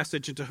believed our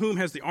message, and to whom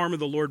has the arm of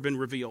the Lord been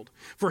revealed?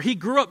 For he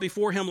grew up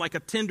before him like a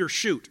tender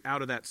shoot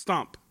out of that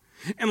stump,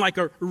 and like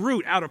a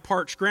root out of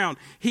parched ground.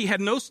 He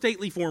had no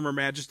stately form or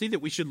majesty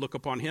that we should look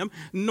upon him,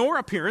 nor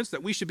appearance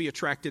that we should be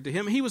attracted to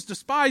him. He was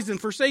despised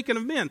and forsaken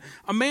of men,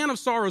 a man of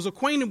sorrows,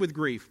 acquainted with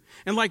grief.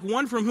 And like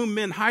one from whom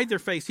men hide their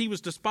face, he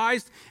was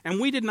despised, and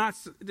we did not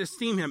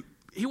esteem him.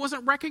 He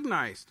wasn't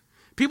recognized.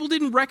 People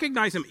didn't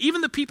recognize him.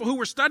 Even the people who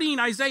were studying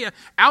Isaiah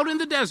out in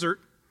the desert,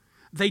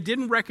 they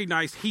didn't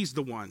recognize he's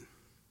the one.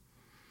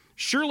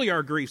 Surely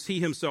our griefs he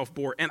himself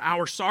bore, and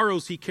our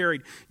sorrows he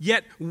carried.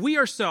 Yet we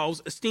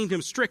ourselves esteemed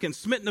him stricken,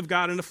 smitten of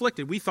God, and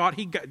afflicted. We thought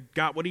he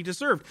got what he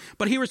deserved.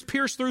 But he was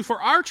pierced through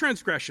for our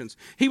transgressions.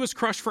 He was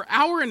crushed for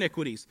our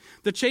iniquities.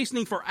 The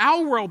chastening for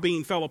our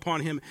well-being fell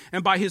upon him,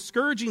 and by his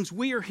scourgings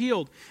we are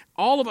healed.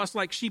 All of us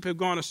like sheep have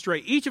gone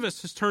astray. Each of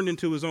us has turned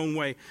into his own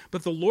way.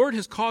 But the Lord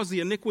has caused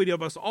the iniquity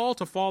of us all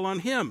to fall on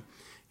him.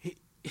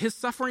 His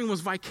suffering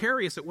was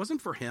vicarious. It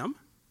wasn't for him.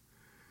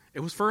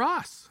 It was for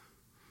us.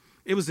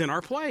 It was in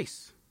our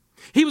place.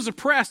 He was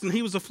oppressed and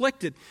he was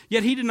afflicted,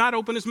 yet he did not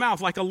open his mouth,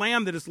 like a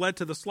lamb that is led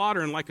to the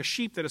slaughter and like a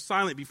sheep that is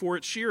silent before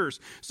its shearers.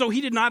 So he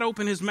did not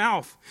open his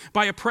mouth.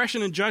 By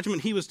oppression and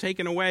judgment he was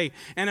taken away.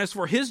 And as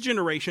for his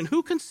generation,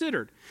 who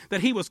considered that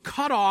he was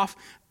cut off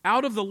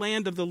out of the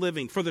land of the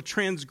living for the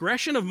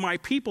transgression of my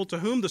people to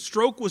whom the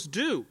stroke was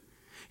due?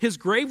 His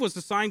grave was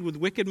assigned with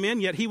wicked men,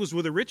 yet he was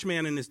with a rich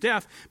man in his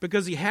death,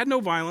 because he had no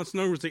violence,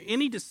 nor was there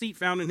any deceit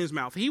found in his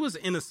mouth. He was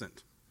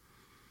innocent.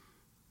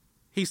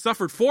 He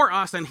suffered for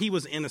us, and he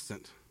was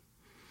innocent.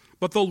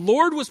 But the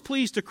Lord was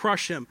pleased to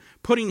crush him,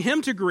 putting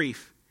him to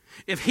grief.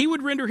 If he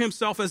would render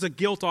himself as a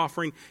guilt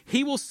offering,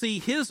 he will see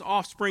his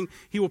offspring.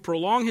 He will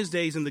prolong his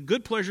days, and the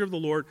good pleasure of the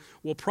Lord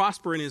will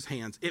prosper in his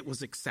hands. It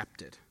was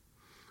accepted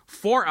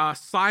for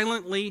us,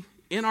 silently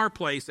in our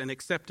place, and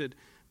accepted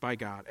by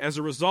God. As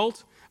a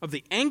result of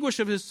the anguish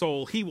of his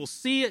soul, he will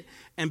see it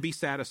and be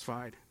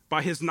satisfied.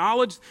 By his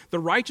knowledge, the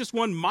righteous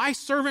one, my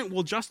servant,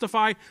 will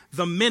justify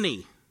the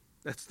many.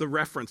 That's the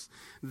reference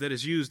that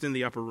is used in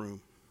the upper room.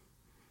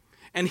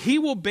 And he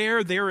will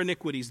bear their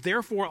iniquities.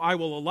 Therefore, I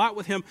will allot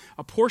with him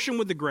a portion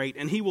with the great,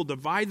 and he will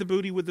divide the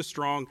booty with the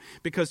strong,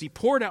 because he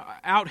poured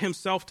out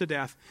himself to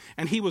death,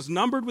 and he was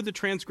numbered with the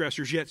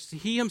transgressors, yet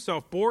he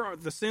himself bore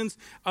the sins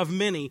of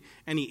many,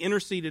 and he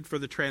interceded for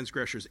the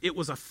transgressors. It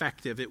was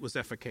effective. It was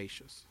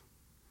efficacious.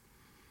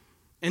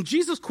 And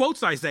Jesus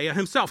quotes Isaiah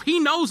himself. He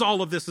knows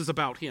all of this is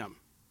about him.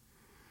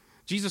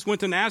 Jesus went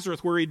to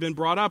Nazareth where he'd been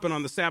brought up, and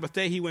on the Sabbath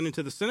day he went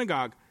into the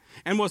synagogue.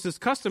 And was his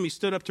custom, he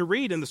stood up to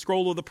read, and the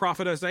scroll of the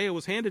prophet Isaiah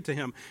was handed to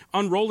him.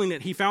 Unrolling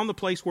it, he found the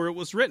place where it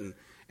was written.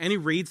 And he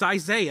reads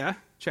Isaiah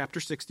chapter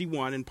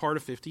 61 and part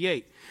of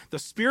 58. The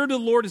Spirit of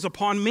the Lord is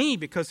upon me,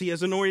 because he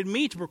has anointed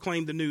me to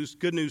proclaim the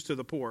good news to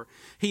the poor.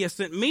 He has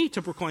sent me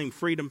to proclaim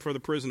freedom for the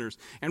prisoners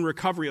and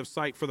recovery of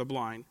sight for the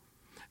blind,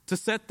 to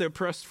set the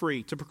oppressed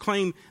free, to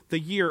proclaim the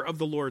year of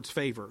the Lord's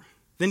favor.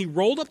 Then he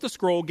rolled up the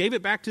scroll, gave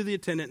it back to the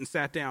attendant, and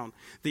sat down.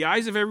 The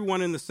eyes of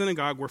everyone in the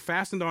synagogue were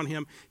fastened on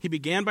him. He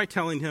began by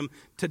telling him,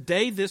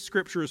 today this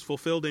scripture is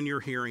fulfilled in your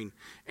hearing.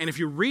 And if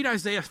you read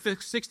Isaiah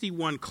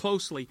 61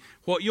 closely,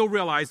 what you'll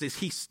realize is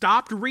he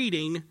stopped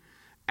reading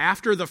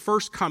after the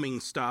first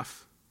coming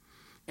stuff,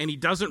 and he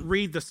doesn't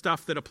read the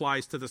stuff that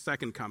applies to the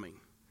second coming.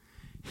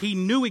 He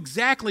knew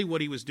exactly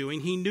what he was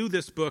doing. He knew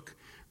this book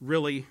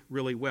really,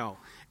 really well.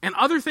 And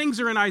other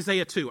things are in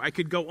Isaiah too. I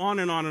could go on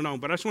and on and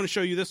on, but I just want to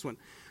show you this one.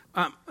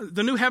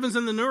 The new heavens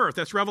and the new earth,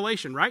 that's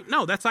Revelation, right?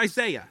 No, that's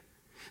Isaiah.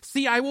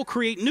 See, I will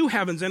create new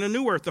heavens and a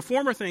new earth. The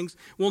former things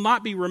will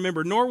not be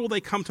remembered, nor will they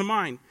come to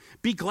mind.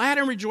 Be glad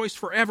and rejoice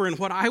forever in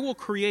what I will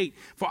create.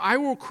 For I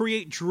will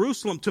create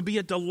Jerusalem to be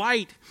a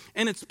delight,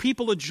 and its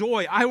people a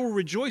joy. I will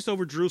rejoice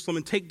over Jerusalem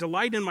and take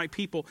delight in my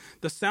people.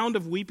 The sound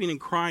of weeping and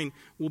crying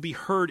will be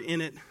heard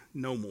in it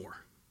no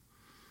more.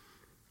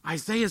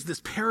 Isaiah is this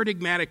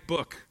paradigmatic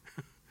book.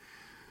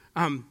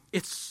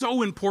 It's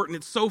so important.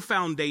 It's so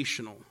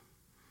foundational.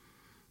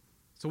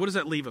 So what does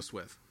that leave us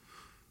with?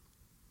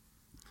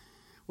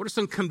 What are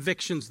some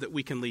convictions that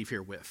we can leave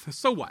here with?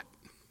 So what?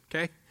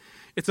 Okay?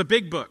 It's a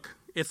big book.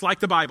 It's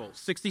like the Bible.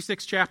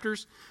 66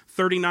 chapters,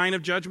 39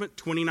 of judgment,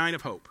 29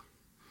 of hope.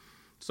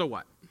 So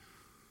what?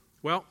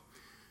 Well,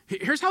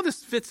 here's how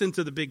this fits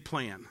into the big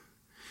plan.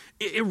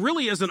 It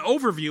really is an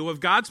overview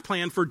of God's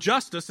plan for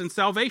justice and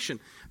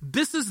salvation.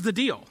 This is the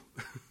deal.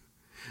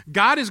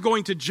 God is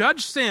going to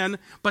judge sin,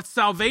 but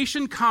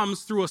salvation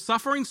comes through a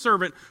suffering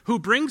servant who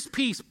brings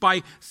peace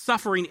by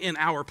suffering in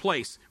our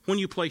place. When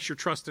you place your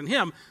trust in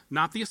him,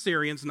 not the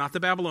Assyrians, not the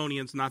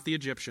Babylonians, not the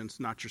Egyptians,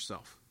 not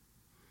yourself.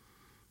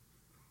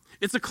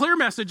 It's a clear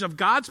message of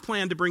God's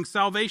plan to bring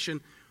salvation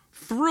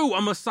through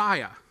a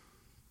Messiah.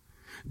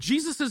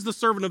 Jesus is the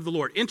servant of the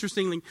Lord.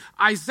 Interestingly,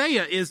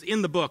 Isaiah is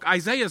in the book.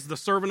 Isaiah is the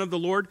servant of the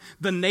Lord.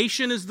 The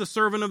nation is the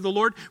servant of the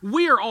Lord.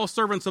 We are all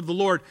servants of the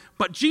Lord,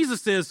 but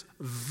Jesus is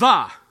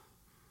the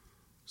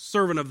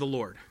servant of the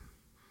Lord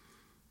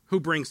who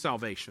brings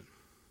salvation.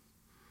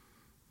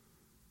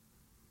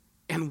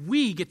 And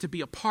we get to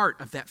be a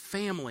part of that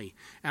family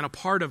and a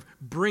part of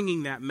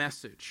bringing that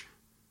message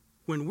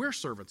when we're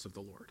servants of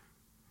the Lord.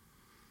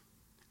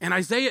 And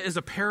Isaiah is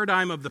a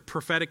paradigm of the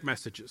prophetic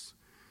messages.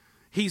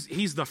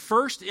 He's the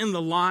first in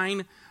the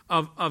line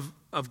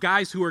of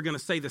guys who are going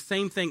to say the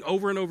same thing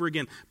over and over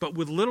again, but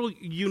with little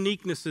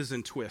uniquenesses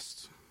and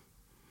twists.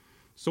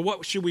 So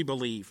what should we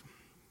believe?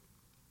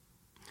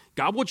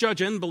 God will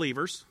judge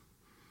unbelievers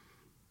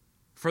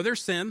for their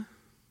sin,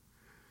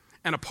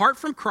 and apart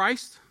from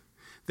Christ,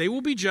 they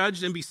will be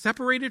judged and be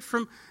separated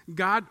from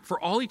God for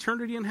all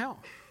eternity in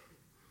hell.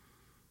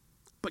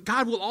 But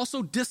God will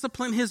also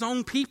discipline his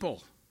own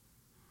people.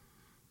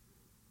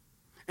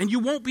 And you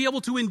won't be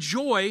able to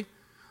enjoy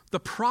the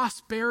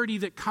prosperity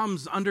that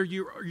comes under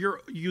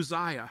your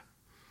Uzziah.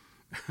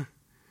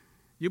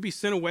 You'll be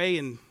sent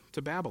away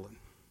to Babylon.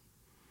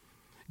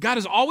 God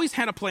has always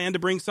had a plan to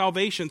bring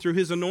salvation through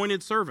his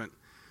anointed servant.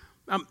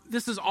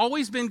 This has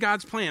always been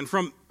God's plan.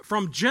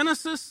 From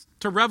Genesis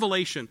to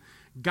Revelation,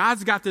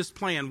 God's got this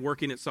plan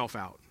working itself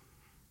out.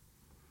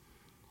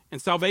 And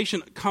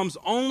salvation comes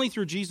only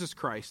through Jesus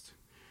Christ,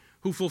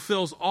 who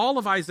fulfills all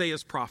of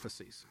Isaiah's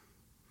prophecies.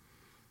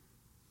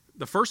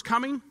 The first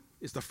coming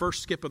is the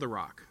first skip of the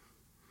rock.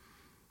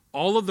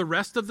 All of the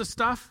rest of the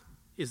stuff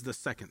is the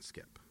second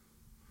skip.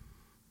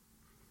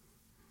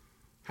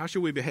 How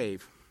should we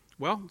behave?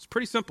 Well, it's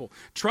pretty simple.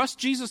 Trust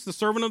Jesus, the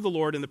servant of the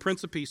Lord, and the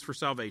Prince of Peace for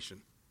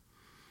salvation.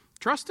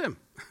 Trust him.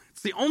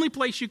 It's the only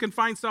place you can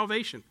find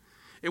salvation.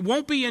 It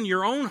won't be in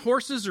your own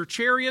horses or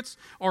chariots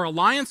or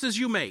alliances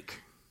you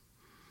make.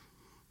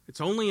 It's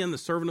only in the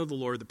servant of the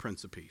Lord, the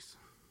Prince of Peace.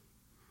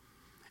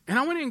 And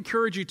I want to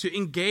encourage you to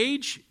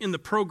engage in the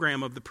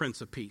program of the Prince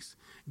of Peace.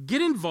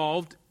 Get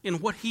involved in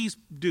what he's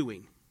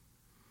doing.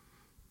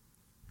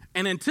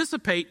 And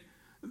anticipate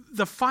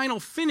the final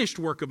finished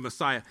work of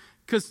Messiah.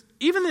 Because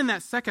even in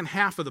that second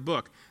half of the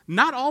book,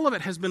 not all of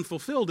it has been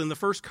fulfilled in the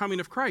first coming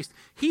of Christ.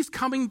 He's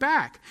coming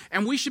back.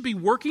 And we should be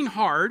working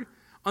hard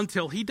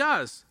until he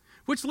does.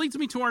 Which leads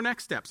me to our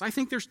next steps. I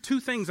think there's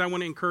two things I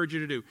want to encourage you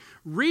to do.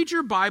 Read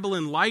your Bible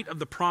in light of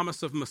the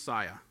promise of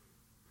Messiah.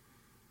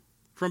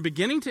 From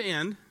beginning to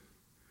end,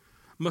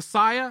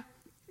 Messiah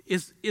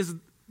is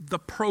the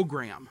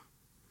program.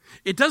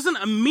 It doesn't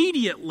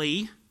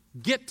immediately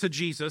get to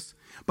Jesus,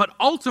 but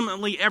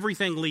ultimately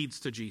everything leads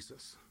to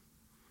Jesus.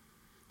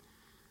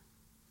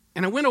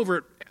 And I went over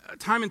it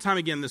time and time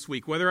again this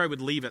week, whether I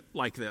would leave it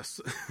like this.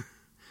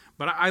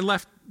 But I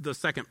left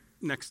the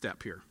next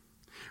step here.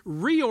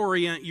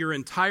 Reorient your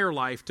entire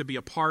life to be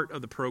a part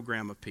of the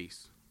program of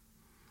peace.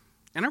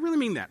 And I really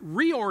mean that.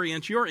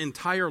 Reorient your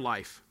entire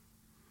life.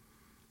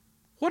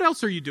 What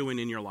else are you doing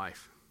in your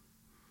life?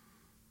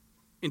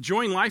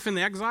 Enjoying life in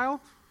the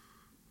exile?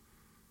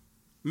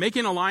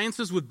 Making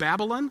alliances with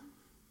Babylon?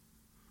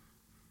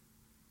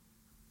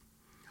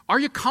 Are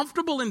you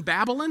comfortable in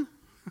Babylon?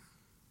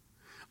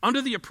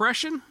 Under the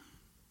oppression?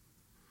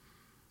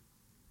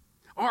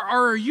 Or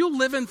are you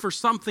living for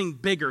something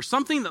bigger,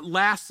 something that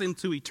lasts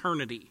into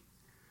eternity?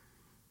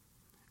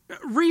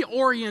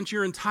 Reorient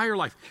your entire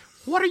life.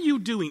 What are you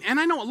doing? And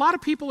I know a lot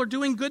of people are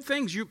doing good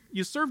things.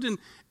 You served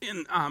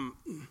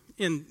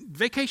in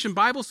Vacation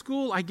Bible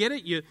School. I get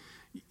it.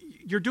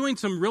 You're doing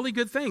some really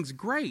good things.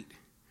 Great.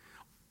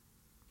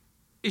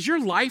 Is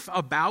your life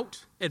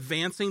about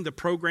advancing the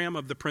program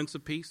of the Prince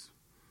of Peace?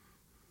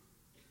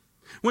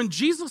 When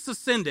Jesus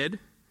ascended,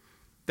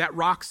 that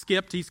rock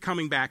skipped, he's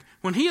coming back.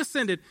 When he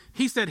ascended,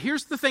 he said,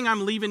 here's the thing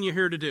I'm leaving you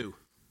here to do.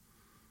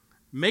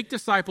 Make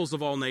disciples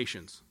of all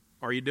nations.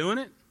 Are you doing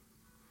it?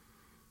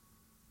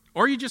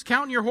 Or are you just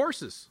counting your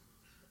horses?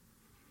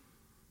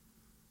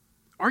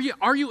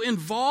 Are you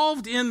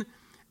involved in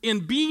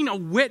being a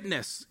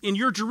witness in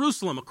your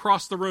Jerusalem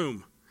across the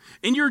room,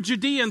 in your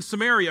Judea and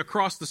Samaria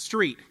across the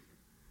street,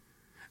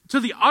 to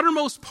the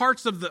uttermost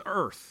parts of the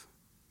earth?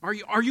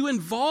 Are you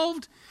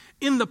involved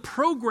in the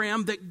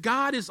program that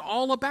God is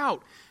all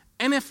about?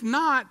 And if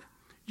not,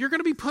 you're going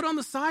to be put on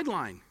the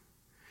sideline.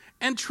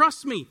 And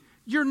trust me,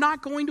 you're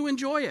not going to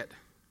enjoy it.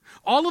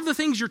 All of the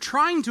things you're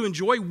trying to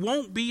enjoy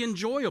won't be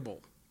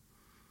enjoyable.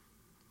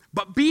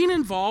 But being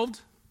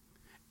involved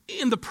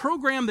in the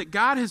program that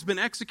God has been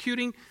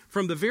executing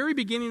from the very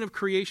beginning of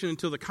creation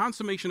until the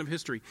consummation of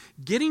history,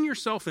 getting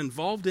yourself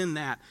involved in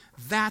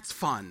that's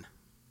fun.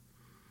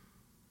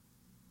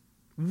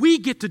 We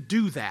get to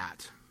do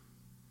that.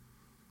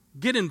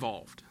 Get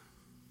involved.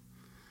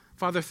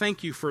 Father,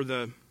 thank you for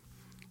the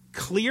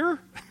clear,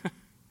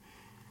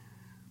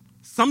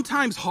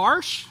 sometimes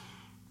harsh,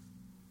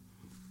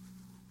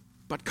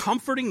 but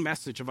comforting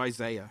message of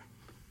Isaiah.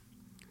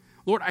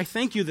 Lord, I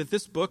thank you that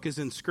this book is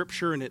in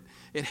Scripture and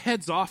it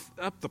heads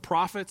up the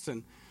prophets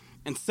and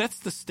sets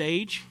the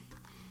stage.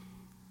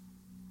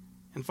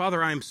 And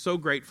Father, I am so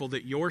grateful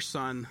that your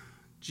Son,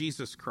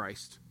 Jesus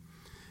Christ,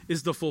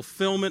 is the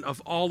fulfillment of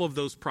all of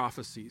those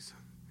prophecies.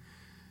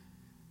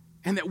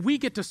 And that we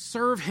get to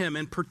serve him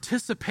and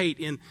participate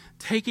in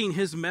taking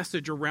his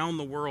message around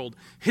the world,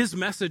 his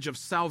message of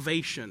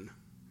salvation,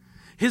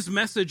 his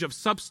message of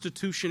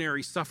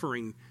substitutionary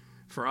suffering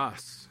for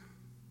us.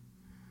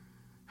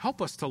 Help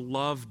us to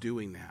love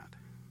doing that.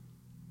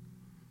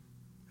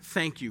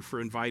 Thank you for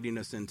inviting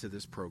us into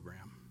this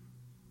program.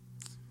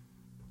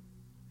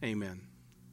 Amen.